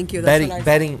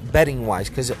 Betting wise,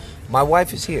 because my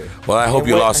wife is here. Well, I hope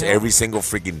you lost every single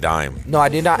freaking dime. No, I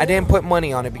did not. I didn't put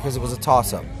money on it because it was a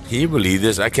toss-up. Can you believe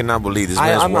this? I cannot believe this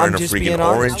man's wearing a freaking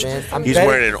orange. He's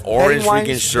wearing an orange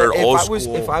freaking shirt, old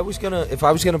school. If I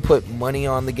was gonna put money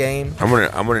on the game, I'm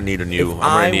gonna need a new.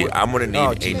 I'm gonna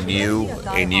need a new.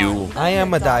 I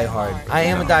am a diehard. I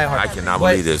cannot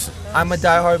believe this. I'm a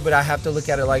diehard, but I have to look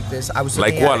at it like this. I was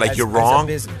like what? Like you're wrong.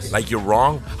 Like you're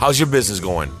wrong. How's your business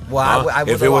going? Well, I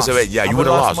if it was you would have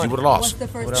lost. You would have lost.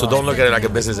 So don't look at it like a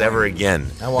business ever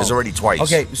again. It's already twice.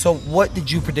 Okay, so what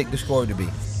did you predict the score to be?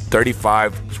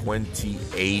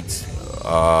 35-28.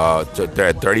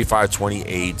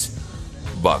 35-28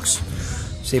 Bucks.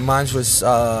 See, mine was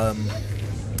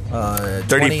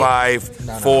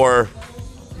 35-4.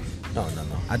 No.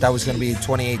 I thought it was going to be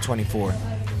 28-24.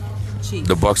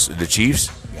 The Bucks, the Chiefs?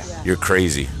 Yeah. You're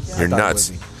crazy. You're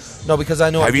nuts. No, because I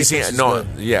know. Have you seen? No,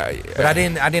 yeah. But I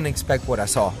didn't expect what I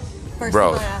saw.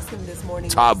 Bro,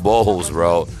 top bowls,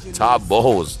 bro. Top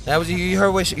bowls. That was you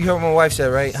heard what my wife said,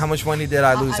 right? How much money did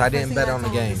I lose? I didn't bet on the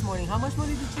game. How much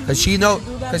money did you? Cause she know.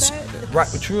 Cause right,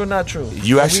 true or not true?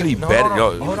 You actually bet?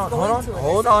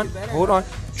 Hold on.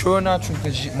 True or not true?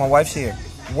 Cause my wife's here.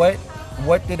 What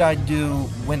did I do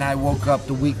when I woke up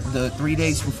the 3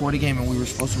 days before the game and we were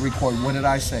supposed to record? What did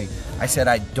I say? I said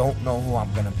I don't know who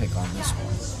I'm gonna pick on this one.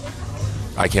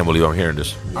 I can't believe I'm hearing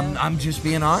this. I'm just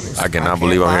being honest. I cannot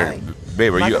believe I'm hearing.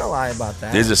 Babe, I'm not gonna lie about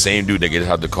that. This is the same dude that gets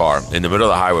out the car in the middle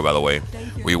of the highway. By the way,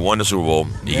 we won the Super Bowl.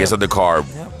 He gets out the car,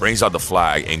 brings out the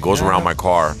flag, and goes around my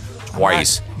car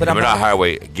twice in the middle of the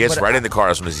highway. Gets right in the car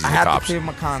as soon as he's in the cops. I have to clear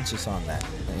my conscience on that.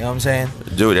 You know what I'm saying?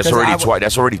 Dude,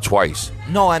 that's already twice.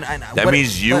 No, that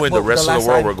means you and the rest of the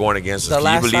world were going against us.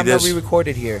 Can you believe this? The last time that we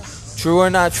recorded here, true or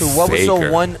not true, what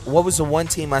was the one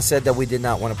team I said that we did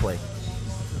not want to play?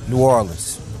 New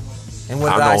Orleans. And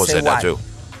what did I say? Why? That too.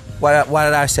 Why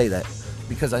did I say that?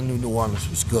 Because I knew New Orleans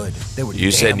was good.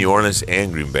 You said New Orleans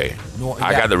and Green Bay.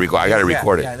 I got to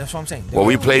record it. Yeah, that's what I'm saying. Well,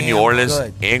 we played New Orleans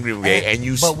and Green Bay, and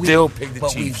you still picked the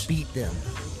Chiefs. But we beat them.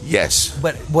 Yes.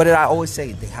 But what did I always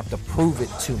say? They have to prove it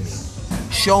to me.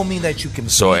 Show me that you can.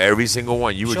 So every single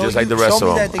one, you were just like the rest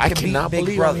of them. I cannot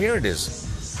believe I'm hearing this.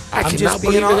 I'm just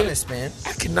being honest, man.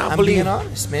 I cannot believe it. I'm being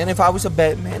honest, man. If I was a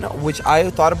bet man, which I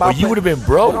thought about, well, you would have been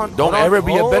broke. Don't ever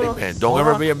be a betting man. Don't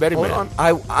ever be a betting man.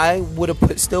 I would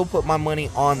have still put my money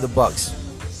on the Bucks.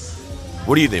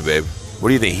 What do you think, babe? What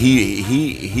do you think?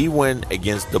 He went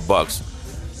against the Bucks.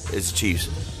 It's the Chiefs.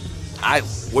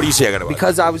 What do you say? I got about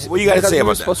because that? I was. What do you got to say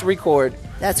about that? Supposed to record.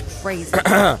 That's crazy.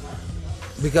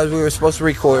 Because we were supposed to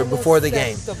record before the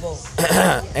game.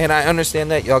 And I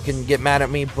understand that y'all can get mad at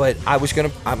me, but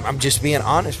I'm just being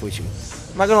honest with you.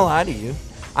 I'm not gonna lie to you.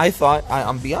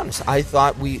 I'm be honest. I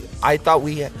thought we at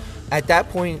that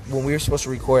point when we were supposed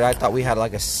to record, I thought we had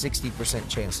like a 60%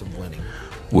 chance of winning.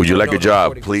 Would you like a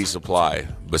job? Please apply.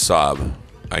 Basab,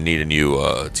 I need a new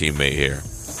teammate here.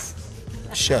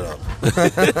 Shut up.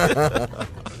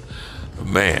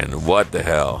 Man, what the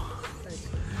hell?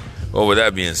 Well, with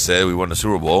that being said, we won the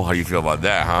Super Bowl. How do you feel about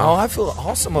that, huh? Oh, I feel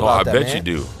awesome about that, I bet you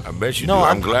do. I bet you do.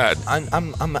 I'm glad. I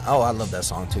love that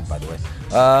song too, by the way.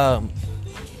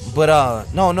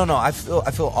 No. I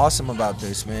feel awesome about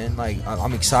this, man. Like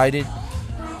I'm excited.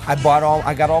 I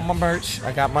got all my merch.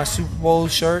 I got my Super Bowl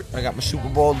shirt. I got my Super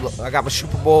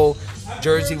Bowl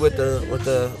jersey with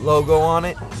the logo on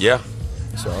it. Yeah.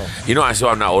 So I still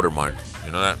have not ordered mine.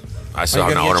 You know that? I still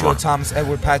have not ordered mine. Thomas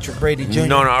Edward Patrick Brady Jr.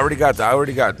 No, I already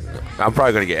got. I'm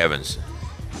probably gonna get Evans.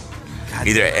 God,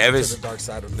 either Evans, to the dark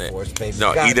side of the force, baby.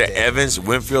 No, either Evans,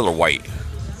 Winfield, or White.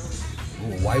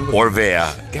 Or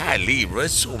Vea. Golly, bro,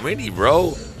 there's so many,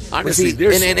 bro. Honestly,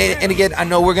 there's and again, I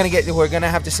know we're gonna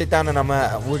have to sit down, and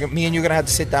me and you're gonna have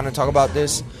to sit down and talk about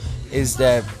this. Is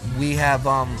that we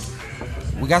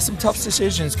got some tough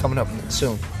decisions coming up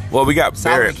soon. Well, we got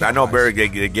Barrett. I know Barrett. They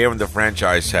gave him the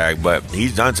franchise tag, but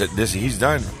he's done. He's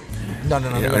done. No.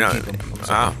 They're gonna keep him.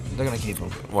 They're gonna keep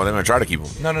him. Well, they're gonna try to keep him.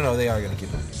 No. They are gonna keep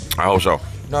him. I hope so.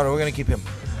 No, we're gonna keep him.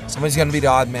 Somebody's gonna be the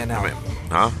odd man out.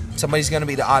 Huh? Somebody's gonna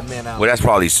be the odd man out. Well, that's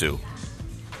probably Sue.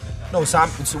 No, so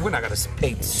we're not gonna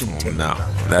pay Sue. No,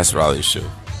 that's probably Sue.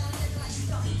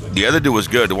 The other dude was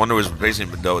good. The one that was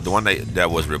replacing that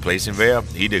was replacing Vea,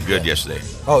 he did good yesterday.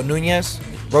 Oh, Nunez.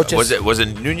 Roches. Was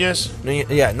it Nunez?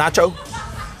 Yeah, Nacho.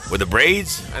 With the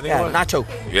braids, I think. Yeah, Nacho.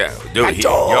 Yeah, dude.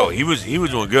 He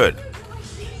was doing good.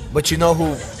 But you know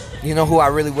who I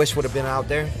really wish would have been out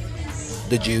there?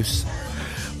 The Juice.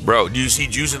 Bro, do you see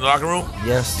Juice in the locker room?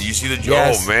 Yes. Do you see the Juice?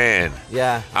 Yes. Oh man.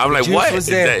 Yeah. I'm like, Juice what? Was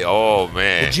there. Oh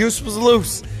man. The Juice was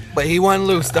loose, but he wasn't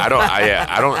loose. I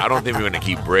don't think we're gonna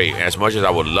keep Bray. As much as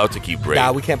I would love to keep Bray.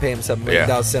 Nah, we can't pay him $7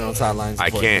 million sitting on sidelines. I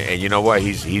can't. And you know what?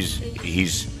 He's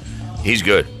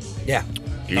good. Yeah.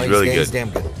 He's really good. He's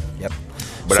damn good. Yep.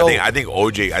 But I think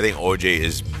OJ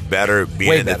is better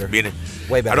way better.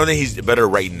 Way better. I don't think he's better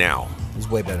right now. He's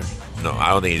way better. No, I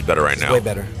don't think he's better right now. Way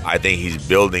better. I think he's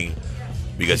building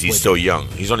because he's still young.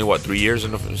 He's only 3 years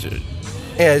in the.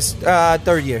 Yeah, it's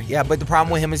third year. Yeah, but the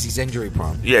problem with him is he's injury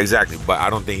prone. Yeah, exactly. But I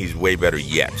don't think he's way better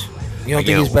yet. You don't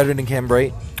think he's better than Cam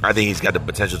Brate? I think he's got the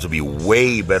potential to be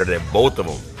way better than both of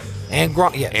them. And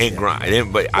Gronk, yeah. And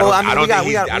Gronk. But I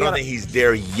don't think he's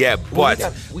there yet. But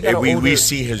we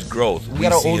see his growth. We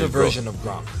got an older version of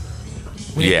Gronk.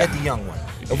 We didn't get the young one.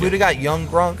 If we'd have got young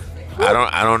Gronk. I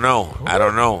don't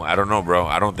know, bro.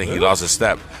 I don't think he lost a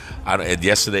step.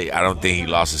 Yesterday, I don't think he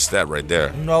lost a step right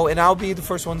there. No, and I'll be the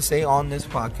first one to say on this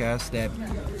podcast that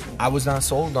I was not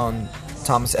sold on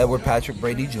Thomas Edward Patrick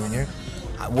Brady Jr.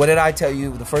 What did I tell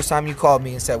you the first time you called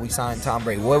me and said we signed Tom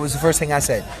Brady? What was the first thing I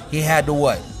said? He had to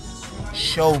what?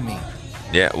 Show me.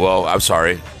 Yeah, well, I'm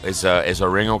sorry. Is a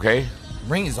ring okay?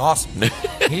 Ring is awesome.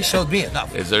 He showed me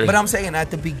enough. But I'm saying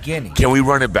at the beginning. Can we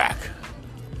run it back?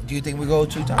 Do you think we go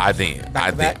 2 times? I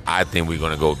think we're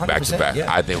gonna go back to back.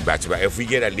 Yeah. I think back to back. If we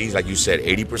get at least, like you said,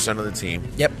 80% of the team.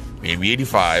 Yep. Maybe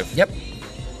 85. Yep.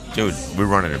 Dude, we're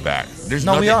running it back. There's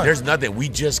nothing. We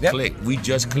just click. We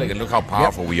just click, and look how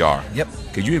powerful we are. Yep.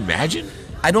 Could you imagine?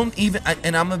 I don't even,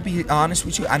 and I'm gonna be honest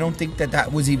with you. I don't think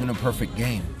that was even a perfect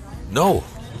game. No,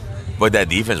 but that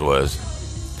defense was.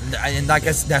 And I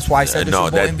guess that's why I said the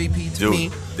Super Bowl MVP to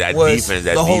me. That was defense,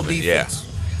 the whole defense. Yeah.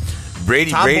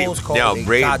 Brady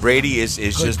is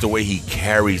just the way he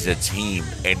carries a team,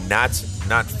 and not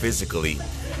physically,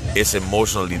 It's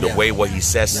emotionally the way what he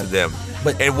says to them.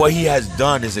 And what he has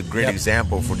done is a great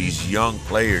example for these young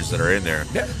players that are in there.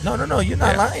 No, you're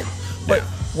not lying. But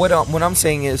what I'm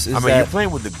saying is I mean, that you're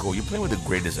playing with the goal. You're playing with the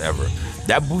greatest ever.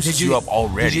 That boosts you up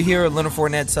already. Did you hear Leonard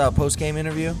Fournette's post-game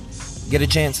interview? Get a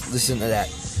chance, listen to that.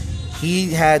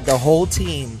 He had the whole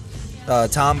team,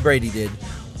 Tom Brady did,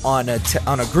 on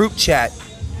a group chat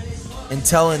and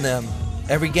telling them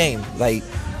every game, like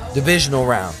divisional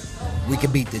round, we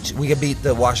can beat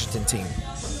the Washington team.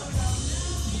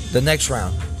 The next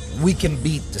round, we can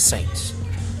beat the Saints.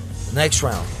 The next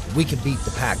round, we can beat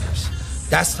the Packers.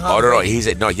 That's Tom Brady. No. He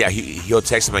said, no, yeah, he'll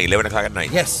text him at 11 o'clock at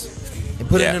night. Yes. And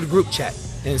put it in the group chat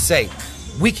and say,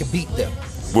 we can beat them.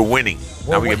 We're winning.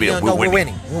 We're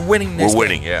winning. We're winning this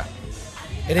game. Yeah.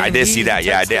 I did see that.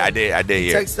 Yeah, I did.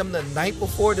 He texted them the night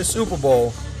before the Super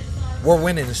Bowl, we're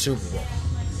winning the Super Bowl.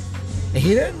 And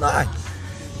he didn't lie.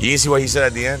 You didn't see what he said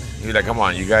at the end? He was like, come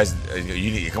on, you guys,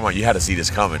 come on, you had to see this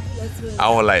coming. I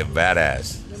was like,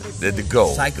 badass. The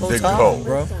GOAT. Psycho Tom,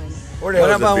 bro. What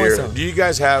about beer? Do you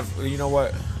guys have, you know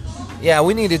what? Yeah,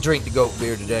 we need to drink the GOAT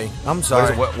beer today. I'm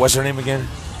sorry. What's her name again?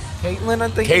 Caitlin, I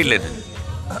think. Caitlin.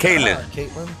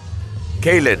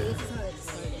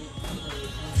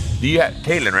 Do you have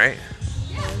Caitlin, right?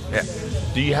 Yeah.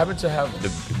 Do you happen to have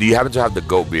the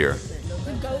GOAT beer?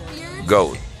 The GOAT beer?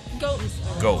 GOAT.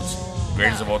 Goats.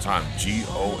 Greatest of all time.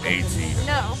 GOAT.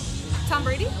 No. Tom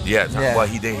Brady? Yeah. Well,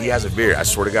 he has a beer. I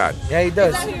swear to God. Yeah, he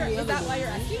does. Is that why you're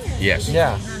asking? Yes.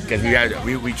 Yeah. Because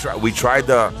we tried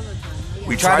the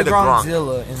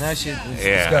Gronkzilla, and that shit was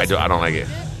disgusting. I don't like it.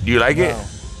 Do you like it?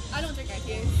 I don't drink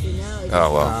IPA.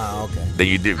 Oh well. Okay. Then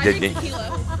you did. I drink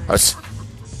tequila.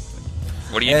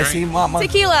 What do you drink? See,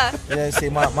 Tequila. Yeah, see,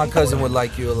 my cousin would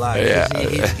like you a lot. Yeah.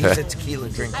 He's a tequila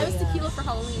drinker. I was tequila for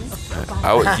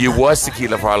Halloween. You was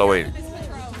tequila for Halloween.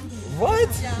 What?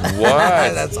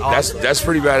 What? That's awesome. That's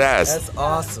pretty badass. That's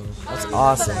awesome. That's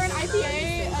awesome. For an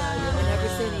IPA,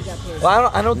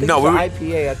 Well, I don't think it's an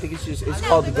IPA. I think it's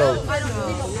called the GOAT.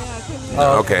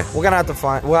 Okay. We'll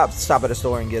have to stop at a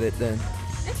store and get it then.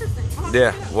 Interesting.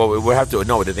 Yeah. Well, we'll have to.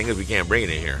 No, the thing is, we can't bring it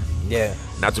in here. Yeah.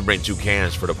 Not to bring 2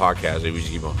 cans for the podcast. We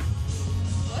just keep on.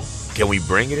 Can we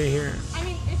bring it in here? I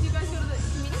mean, if you guys go to the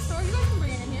convenience store, you guys can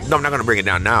bring it in here. No, I'm not going to bring it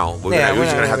down now. We're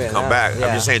just going to have to come back. Yeah.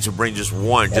 I'm just saying to bring just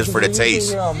one, just for the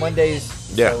taste. On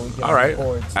Mondays. Yeah. So all right.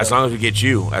 Record, so. As long as we get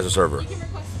you as a server.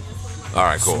 All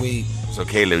right, cool. Sweet. So,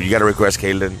 Caitlin, you got to request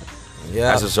Caitlin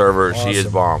as a server. Awesome. She is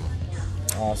bomb.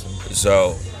 Awesome.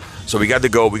 So we got to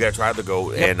go. We got to try to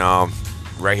go. Yep. And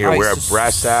right here, we're at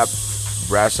Brass Tap.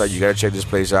 Brass Tap, you got to check this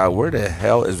place out. Where the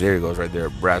hell is, there he goes right there,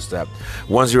 Brass Tap.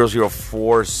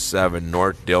 10047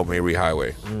 North Del Mary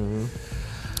Highway. Mm-hmm.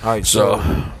 All right,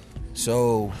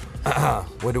 so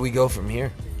where do we go from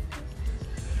here?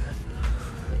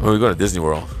 Well, we go to Disney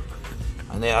World.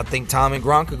 And then I think Tom and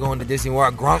Gronk are going to Disney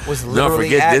World. Gronk was literally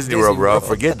forget Disney World, bro.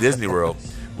 Forget Disney World.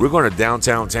 We're going to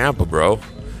downtown Tampa, bro.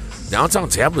 Downtown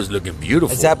Tampa is looking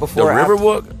beautiful. Is that before the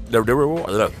Riverwalk? The Riverwalk.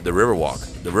 Look, the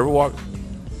Riverwalk. The Riverwalk.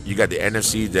 You got the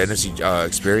NFC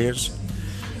experience,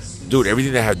 dude.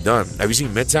 Everything they have done. Have you seen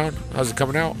Midtown? How's it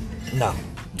coming out? No,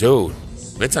 dude.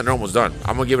 Midtown, they're almost done.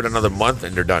 I'm gonna give it another month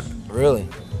and they're done. Really,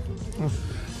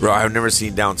 bro? I've never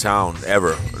seen downtown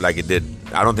ever like it did.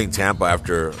 I don't think Tampa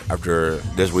after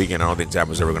this weekend. I don't think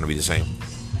Tampa's ever gonna be the same.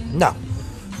 No,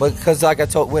 but because like I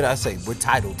told, what I say, we're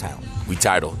Title Town. We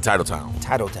Title Town.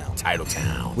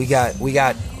 We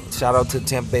got. Shout out to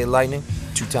Tampa Bay Lightning,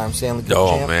 2-time Stanley Cup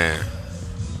champ. Oh man.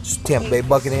 Tampa Bay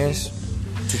Buccaneers,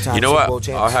 2-time You know Super Bowl what?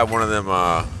 champs. I'll have one of them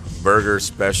burger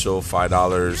special,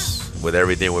 $5 with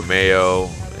everything with mayo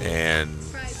and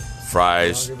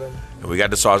fries. And we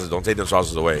got the sauces. Don't take them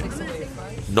sauces away.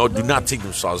 No, do not take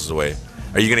them sauces away.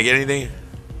 Are you gonna get anything?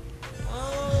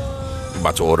 I'm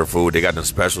about to order food. They got them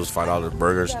specials, $5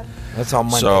 burgers. That's on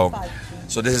Monday.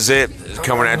 So this is it. It's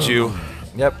coming at you.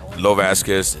 Yep. Lo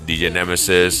Vasquez, DJ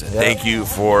Nemesis. Yep. Thank you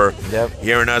for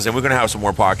hearing us, and we're gonna have some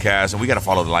more podcasts, and we gotta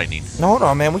follow the lightning. No, hold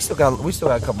on, man. We still got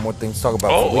a couple more things to talk about.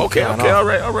 Oh, okay. All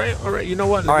right. You know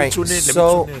what? Let me tune in.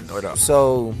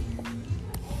 So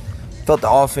felt the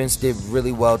offense did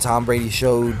really well. Tom Brady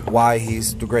showed why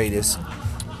he's the greatest.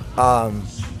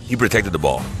 He protected the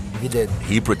ball. He did.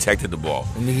 He protected the ball.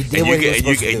 And he did what he was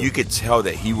supposed to do. And you could tell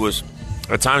that he was.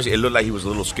 At times, it looked like he was a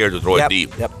little scared to throw it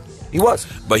deep. Yep. He was.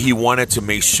 But he wanted to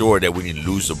make sure that we didn't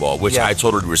lose the ball, which I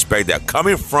totally respect that.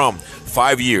 Coming from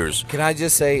 5 years. Can I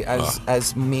just say,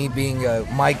 as me being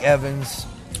Mike Evans,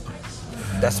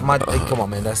 that's my... come on,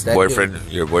 man. That's that boyfriend?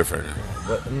 Good. Your boyfriend?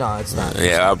 But, no, it's not.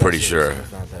 Yeah, I'm pretty sure.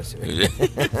 It's not that serious.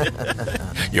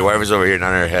 Your wife is over here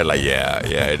nodding her head like, yeah,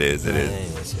 it is.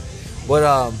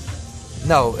 But,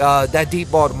 No, that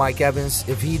deep ball to Mike Evans.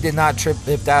 If he did not trip,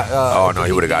 if that.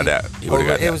 He would have got that. He would have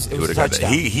got that. It was a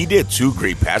touchdown. He did 2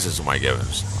 great passes to Mike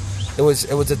Evans. It was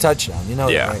a touchdown. You know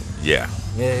that, right? Yeah.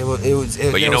 Yeah.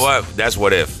 But you know what? That's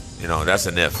what if. You know, that's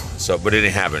an if. So, but it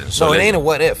didn't happen. So it ain't a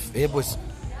what if. It was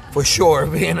for sure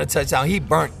being a touchdown. He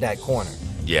burnt that corner.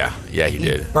 Yeah, he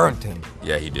did. Burnt him.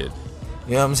 Yeah, he did.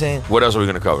 You know what I'm saying? What else are we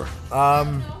gonna cover?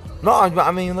 No,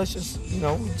 I mean, let's just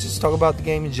just talk about the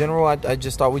game in general. I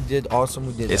just thought we did awesome.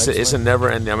 We did. It's a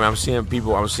never ending. I mean, I'm seeing people.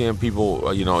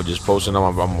 Just posting them.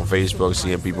 I'm on Facebook,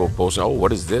 seeing people posting. Oh,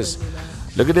 what is this?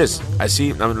 Look at this. I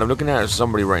see. I'm looking at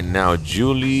somebody right now.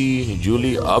 Julie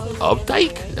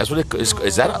Updike. That's what it is.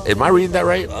 Is that? Am I reading that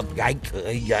right? Updike.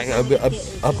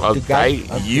 Updyke.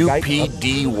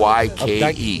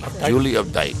 Julie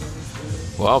Updike.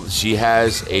 Well, she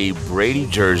has a Brady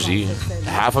jersey.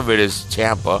 Half of it is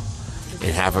Tampa,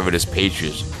 and half of it is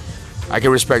Patriots. I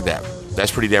can respect that.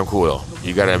 That's pretty damn cool, though.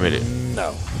 You gotta admit it.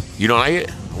 No. You don't like it?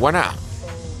 Why not?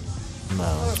 No.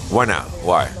 Why not?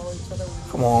 Why?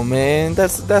 Come on, man.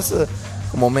 That's a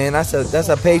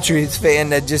Patriots fan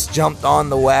that just jumped on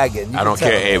the wagon. I don't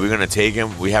care. Hey, we're gonna take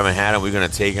him. We haven't had him. We're gonna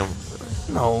take him.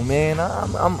 No, man.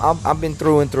 I've been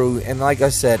through and through, and like I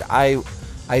said, I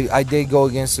did go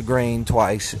against the grain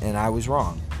twice, and I was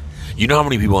wrong. You know how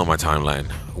many people on my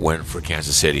timeline went for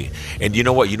Kansas City, and you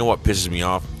know what? You know what pisses me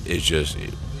off? It's just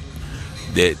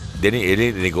that they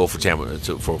didn't go for Tampa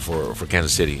for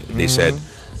Kansas City. They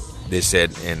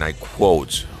said, and I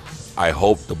quote, "I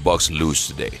hope the Bucs lose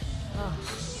today."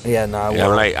 Yeah, no.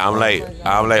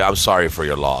 I'm sorry for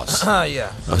your loss.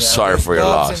 I'm sorry for your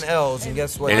loss. And L's, and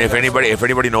guess what? And if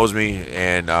anybody knows me,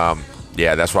 and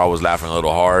that's why I was laughing a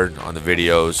little hard on the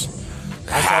videos.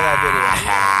 I saw that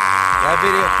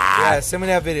video. Yeah, send me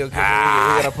that video because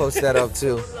we gotta post that up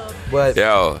too. But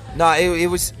it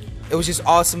was just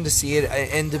awesome to see it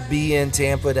and to be in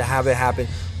Tampa to have it happen.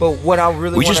 But what I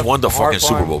really we just won the fucking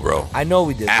Super Bowl, bro. I know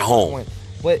we did at home.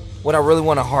 But what I really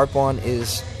want to harp on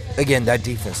is, again, that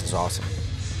defense is awesome.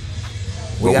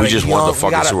 We just won the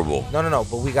fucking Super Bowl. No.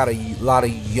 But we got a lot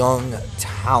of young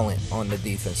talent on the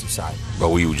defensive side. But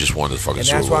we just won the fucking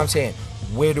Super Bowl. And that's what I'm saying.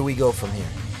 Where do we go from here?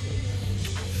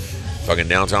 Fucking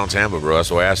downtown Tampa, bro. That's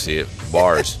the way I see it.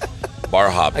 Bars. Bar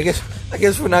hopping. I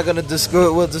guess we're not going to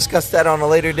discuss. We'll discuss that on a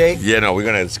later date. Yeah, no, we're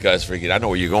going to discuss freaking. I know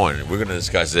where you're going. We're going to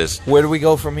discuss this. Where do we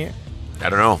go from here? I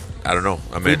don't know. I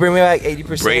mean, we bring me back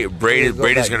 80%.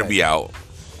 Brady's going to be out.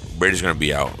 Brady's going to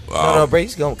be out. No,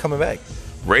 Brady's coming back.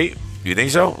 Brady? You think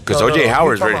so? Because OJ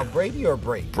Howard's ready. About Brady or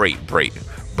Brady? Brady.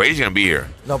 Brady's going to be here.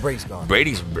 No, Brady's gone.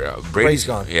 Brady's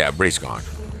gone. Yeah, Brady's gone.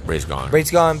 Brady's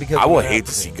gone because I would hate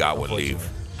to see Godwin leave.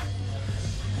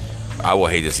 I will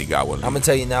hate to see Godwin. I'm gonna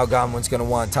tell you now, Godwin's gonna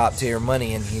want top tier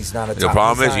money, and he's not a top. The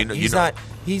problem is,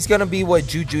 he's gonna be what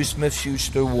Juju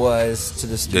Smith-Schuster was to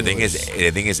the Steelers. The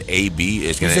thing is, AB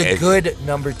is gonna. He's a good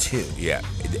number 2. Yeah,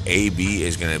 AB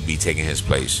is gonna be taking his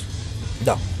place.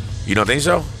 No, you don't think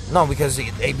so? No, because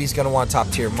AB's gonna want top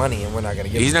tier money, and we're not gonna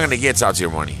give. He's not gonna get top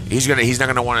tier money. He's not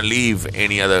gonna want to leave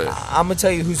any other. I'm gonna tell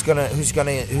you who's gonna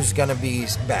be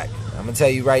back. I'm gonna tell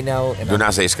you right now. Do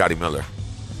not say Scotty Miller.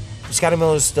 Scotty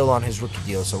Miller is still on his rookie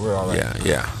deal, so we're all right.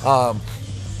 Yeah.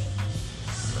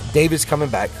 David's coming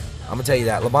back. I'm gonna tell you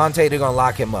that. Levante, they're gonna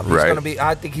lock him up. He's right. gonna be.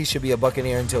 I think he should be a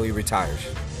Buccaneer until he retires.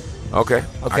 Okay.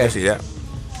 I can see that.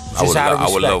 I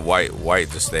would love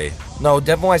White to stay. No,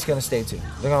 Devin White's gonna stay too.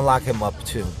 They're gonna lock him up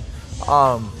too.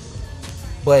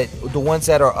 But the ones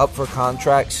that are up for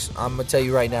contracts, I'm gonna tell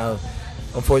you right now.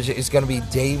 Unfortunately, it's gonna be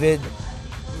David,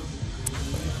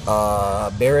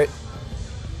 Barrett,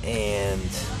 and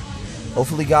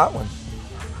hopefully Godwin.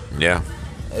 Yeah.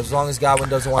 As long as Godwin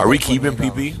doesn't want. Are we keeping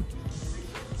PP?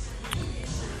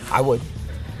 I would.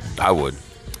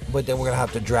 But then we're gonna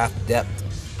have to draft depth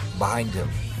behind him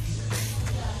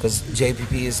because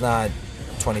JPP is not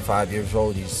 25 years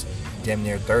old. He's damn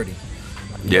near 30.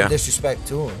 Yeah. No disrespect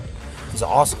to him. He's an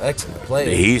awesome, excellent player.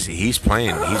 He's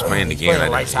playing the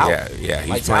game. Lights out. Yeah.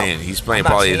 Lights he's playing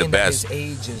probably the best. His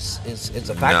age is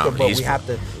a factor, but we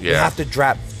have to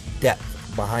draft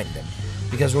depth behind him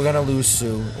because we're gonna lose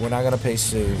Sue. We're not gonna pay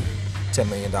Sue $10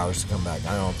 million to come back.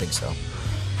 I don't think so.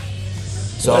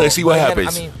 So let's see what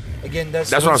happens. I mean, again,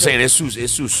 that's what I'm saying. It's too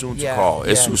soon to call.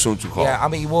 It's too soon to call. Yeah, I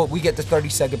mean, we get the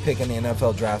 32nd pick in the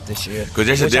NFL draft this year. Because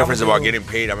there's a difference about getting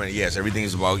paid. I mean, yes, everything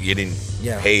is about getting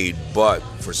paid, but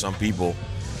for some people,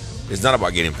 it's not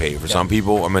about getting paid. For some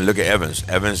people, I mean, look at Evans.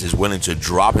 Evans is willing to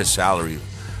drop his salary.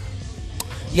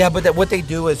 Yeah, but what they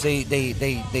do is they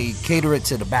cater it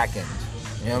to the back end.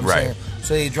 You know what I'm saying?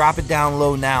 So they drop it down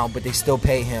low now, but they still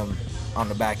pay him on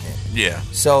the back end. Yeah.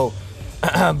 So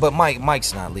But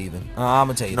Mike's not leaving. I'm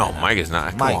gonna tell you. No, Mike is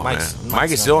not. Come on, man.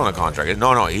 Mike is still on a contract.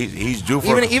 No, he's due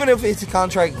for. Even if his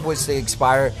contract was to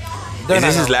expire, is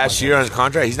this his last year on his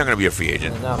contract? He's not gonna be a free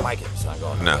agent. No, Mike is not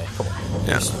going. No, come on.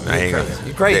 Yeah,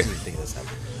 you're crazy. You think that's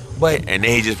happening. But and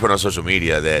then he just put on social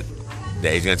media that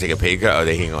he's gonna take a pay cut, or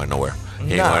that he ain't going nowhere.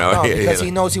 No, because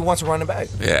he knows he wants to run it back.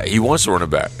 Yeah, he wants to run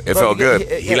it back. It felt good.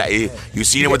 You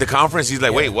seen it with the conference? He's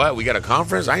like, wait, what? We got a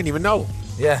conference? I didn't even know.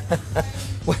 Yeah.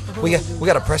 we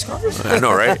got a press conference? I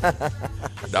know, right?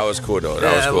 That was cool, though.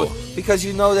 That was cool. Because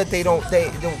you know that they don't.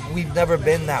 We've never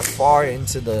been that far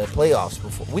into the playoffs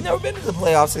before. We've never been to the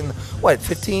playoffs in, what,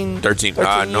 15? 13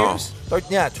 years? No.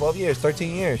 12 years,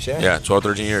 13 years, yeah. Yeah, 12,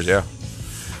 13 years, yeah.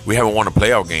 We haven't won a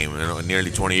playoff game in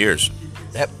nearly 20 years.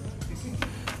 Yep.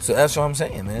 So that's what I'm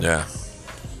saying, man. Yeah.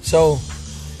 So,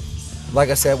 like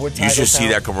I said, we're tied. You should see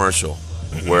that commercial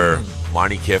where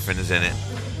Monty Kiffin is in it.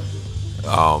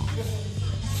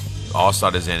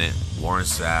 Allstott is in it. Warren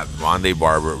Sapp, Rondé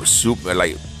Barber was super,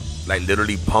 like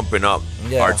literally pumping up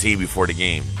our team before the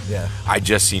game. Yeah. I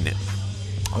just seen it.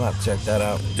 I'm gonna have to check that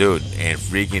out, dude. And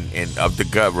freaking and up the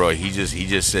gut, bro. He just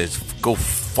says, "Go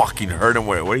fucking hurt him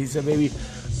where." What did he say, baby?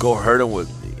 Go hurt him where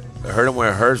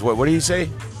it hurts. What did he say?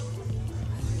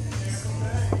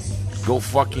 Go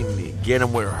fucking get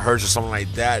him where it hurts or something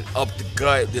like that. Up the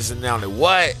gut, this and that. I'm like,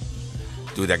 what?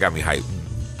 Dude, that got me hyped.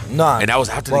 Nah. And that was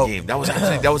after the game. That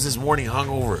was this morning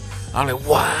hungover. I'm like,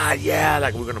 what? Yeah,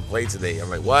 like we're gonna play today. I'm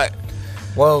like, what?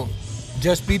 Well,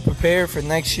 just be prepared for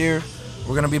next year.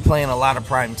 We're gonna be playing a lot of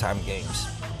primetime games.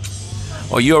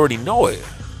 Oh, you already know it.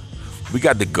 We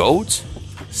got the GOATs,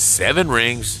 7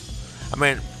 rings. I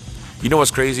mean, you know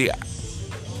what's crazy?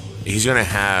 He's gonna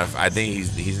have. I think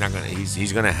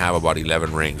he's gonna have about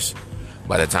 11 rings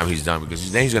by the time he's done,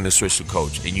 because then he's gonna switch to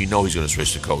coach, and you know he's gonna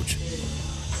switch to coach.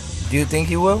 Do you think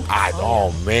he will?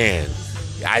 Oh man,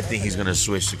 I think he's gonna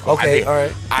switch to coach. Okay, all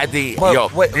right. I think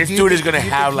this dude is gonna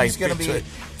have like 10, what 11.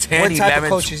 type of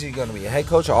coach is he gonna be? A head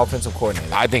coach or offensive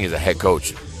coordinator? I think he's a head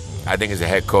coach.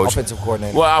 Offensive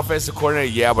coordinator. Well, offensive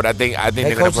coordinator, yeah, but I think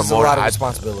they're gonna promote. Is a lot of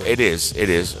responsibility. It is.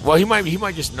 Well, he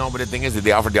might just know, but the thing is that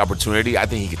they offered the opportunity. I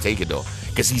think he could take it though,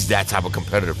 because he's that type of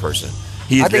competitive person.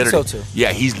 I think so too.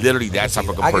 Yeah, he's literally that type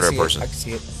of competitive person. I can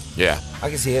see it. Yeah, I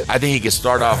can see it. I think he could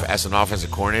start off as an offensive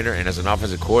coordinator, and as an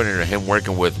offensive coordinator, him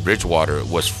working with Bridgewater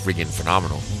was freaking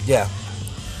phenomenal. Yeah.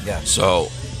 So,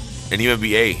 and even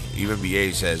BA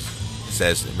says,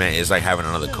 man, it's like having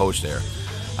another coach there.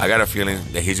 I got a feeling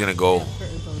that he's gonna go,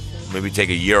 maybe take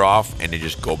a year off, and then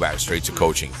just go back straight to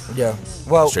coaching. Yeah.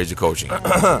 Well, straight to coaching.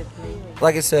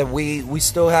 Like I said, we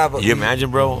still have. You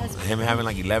imagine, bro, him having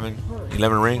like 11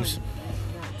 rings?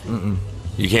 Mm-mm.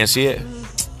 You can't see it?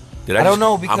 I don't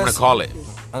know, because I'm gonna call it.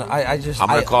 I'm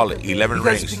gonna call it 11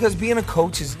 rings. Because being a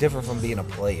coach is different from being a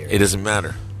player. It doesn't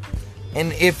matter.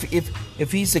 And if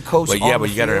he's the coach, but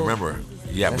you got to remember,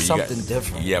 that's something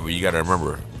different. Yeah, but you got to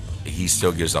remember, he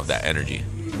still gives off that energy.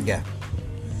 Yeah. Okay.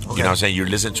 You know what I'm saying? You're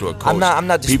listening to a coach. I'm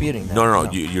not disputing that. No.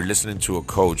 You're listening to a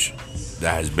coach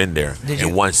that has been there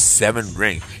and won 7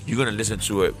 rings. You're gonna listen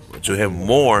to him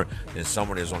more than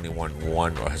someone that's only won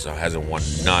 1 or hasn't won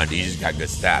none. He just got good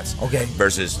stats. Okay.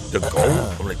 Versus the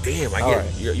GOAT. I'm like, damn, I get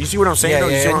it. You see what I'm saying? Yeah,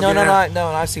 You see what I'm no,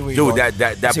 I see where you're going.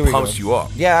 Dude, that pumps you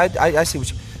up. Yeah, I see what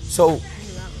you. So,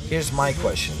 here's my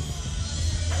question.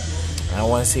 I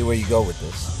want to see where you go with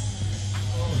this.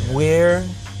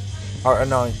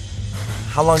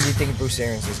 How long do you think Bruce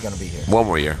Arians is going to be here? 1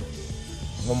 more year.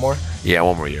 1 more? Yeah,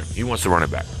 1 more year. He wants to run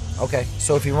it back. Okay,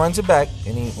 so if he runs it back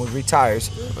and he retires,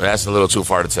 that's a little too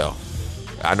far to tell.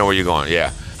 I know where you're going.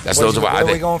 Yeah, that's a little too far. Where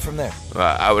are we going from there?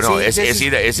 I would know. This is the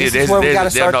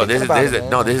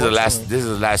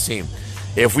last team.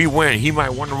 If we win, he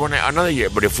might want to run it another year.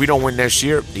 But if we don't win next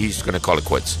year, he's going to call it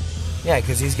quits. Yeah,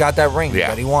 because he's got that ring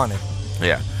that he wanted.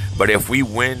 Yeah, but if we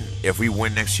win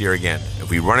next year again, if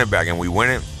we run it back and we win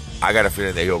it, I got a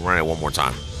feeling that he'll run it one more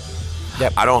time.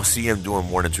 Yep. I don't see him doing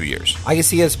more than 2 years. I can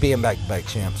see us being back-to-back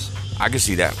champs. I can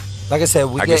see that. Like I said,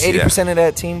 we get 80% of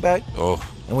that team back. Oh.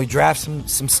 And we draft some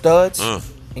studs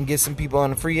and get some people on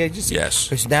the free agency. Yes.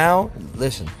 Because now,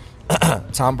 listen,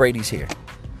 Tom Brady's here.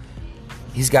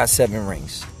 He's got 7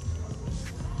 rings.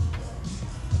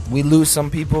 We lose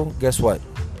some people, guess what?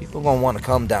 People going to want to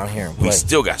come down here and play. We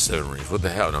still got 7 rings. What the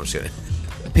hell? No, I'm just kidding.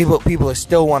 People are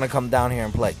still want to come down here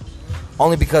and play.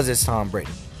 Only because it's Tom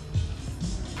Brady.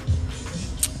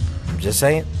 I'm just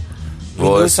saying. We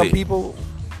lose some people.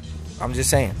 I'm just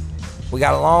saying. We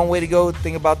got a long way to go.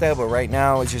 Think about that. But right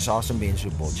now, it's just awesome being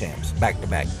Super Bowl champs. Back to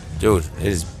back. Dude, it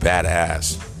is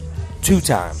badass.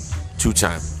 2-time.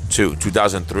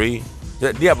 2003.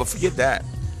 Yeah, but forget that.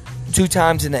 2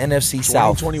 times in the NFC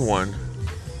South. 2021.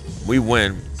 we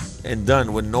win and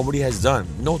done what nobody has done.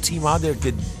 No team out there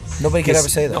could. Nobody could ever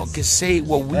say that. No, could say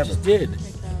what we just did.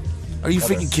 Are you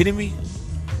freaking kidding me?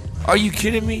 Are you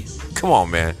kidding me? Come on,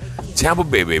 man. Tampa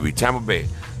Bay, baby. Tampa Bay.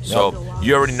 So,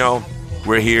 you already know.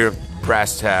 We're here.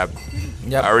 Brass Tab.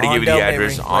 Yep. I already gave you the Del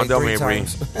address. Mabry, On Del like Mabry.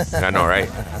 3 I know, right?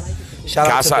 Shout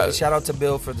out to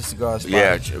Bill for the cigars.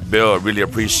 Yeah, Bill, I really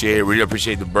appreciate it. Really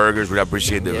appreciate the burgers. Really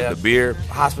appreciate the beer.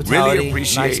 Hospitality. Really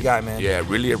appreciate, nice guy, man. Yeah,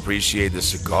 really appreciate the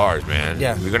cigars, man.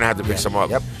 Yeah. We're going to have to pick some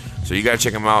up. Yep. So you got to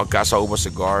check them out. Casa Uva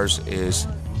Cigars is,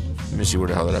 let me see, where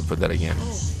the hell did I put that again?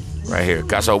 Right here.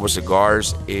 Casa Uva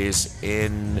Cigars is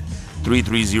in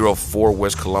 3304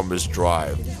 West Columbus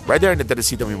Drive. Right there in the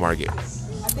Teresita Meat Market.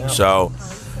 So,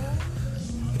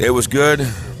 it was good.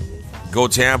 Go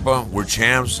Tampa. We're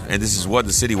champs. And this is what?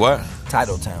 The city what?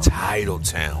 Titletown.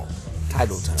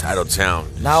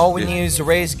 Now all we need is the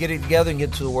Rays to get it together and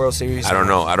get to the World Series. I don't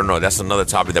know. That's another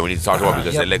topic that we need to talk about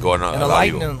because they let go of and the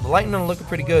Lightning are looking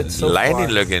pretty good. So Lightning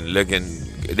far. looking.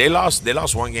 They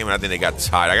lost one game and I think they got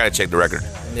tied. I gotta check the record.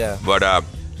 Yeah. But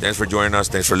thanks for joining us.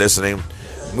 Thanks for listening.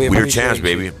 We're champs,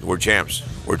 baby. We're champs.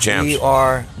 We're champs. We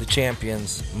are the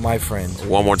champions, my friend.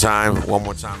 One more time. I'm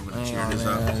gonna cheer this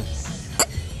up.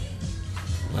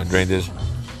 I'm gonna drink this.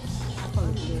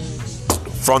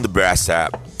 From the Brass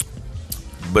Tap.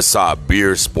 Basab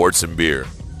Beer, Sports and Beer.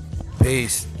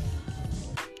 Peace.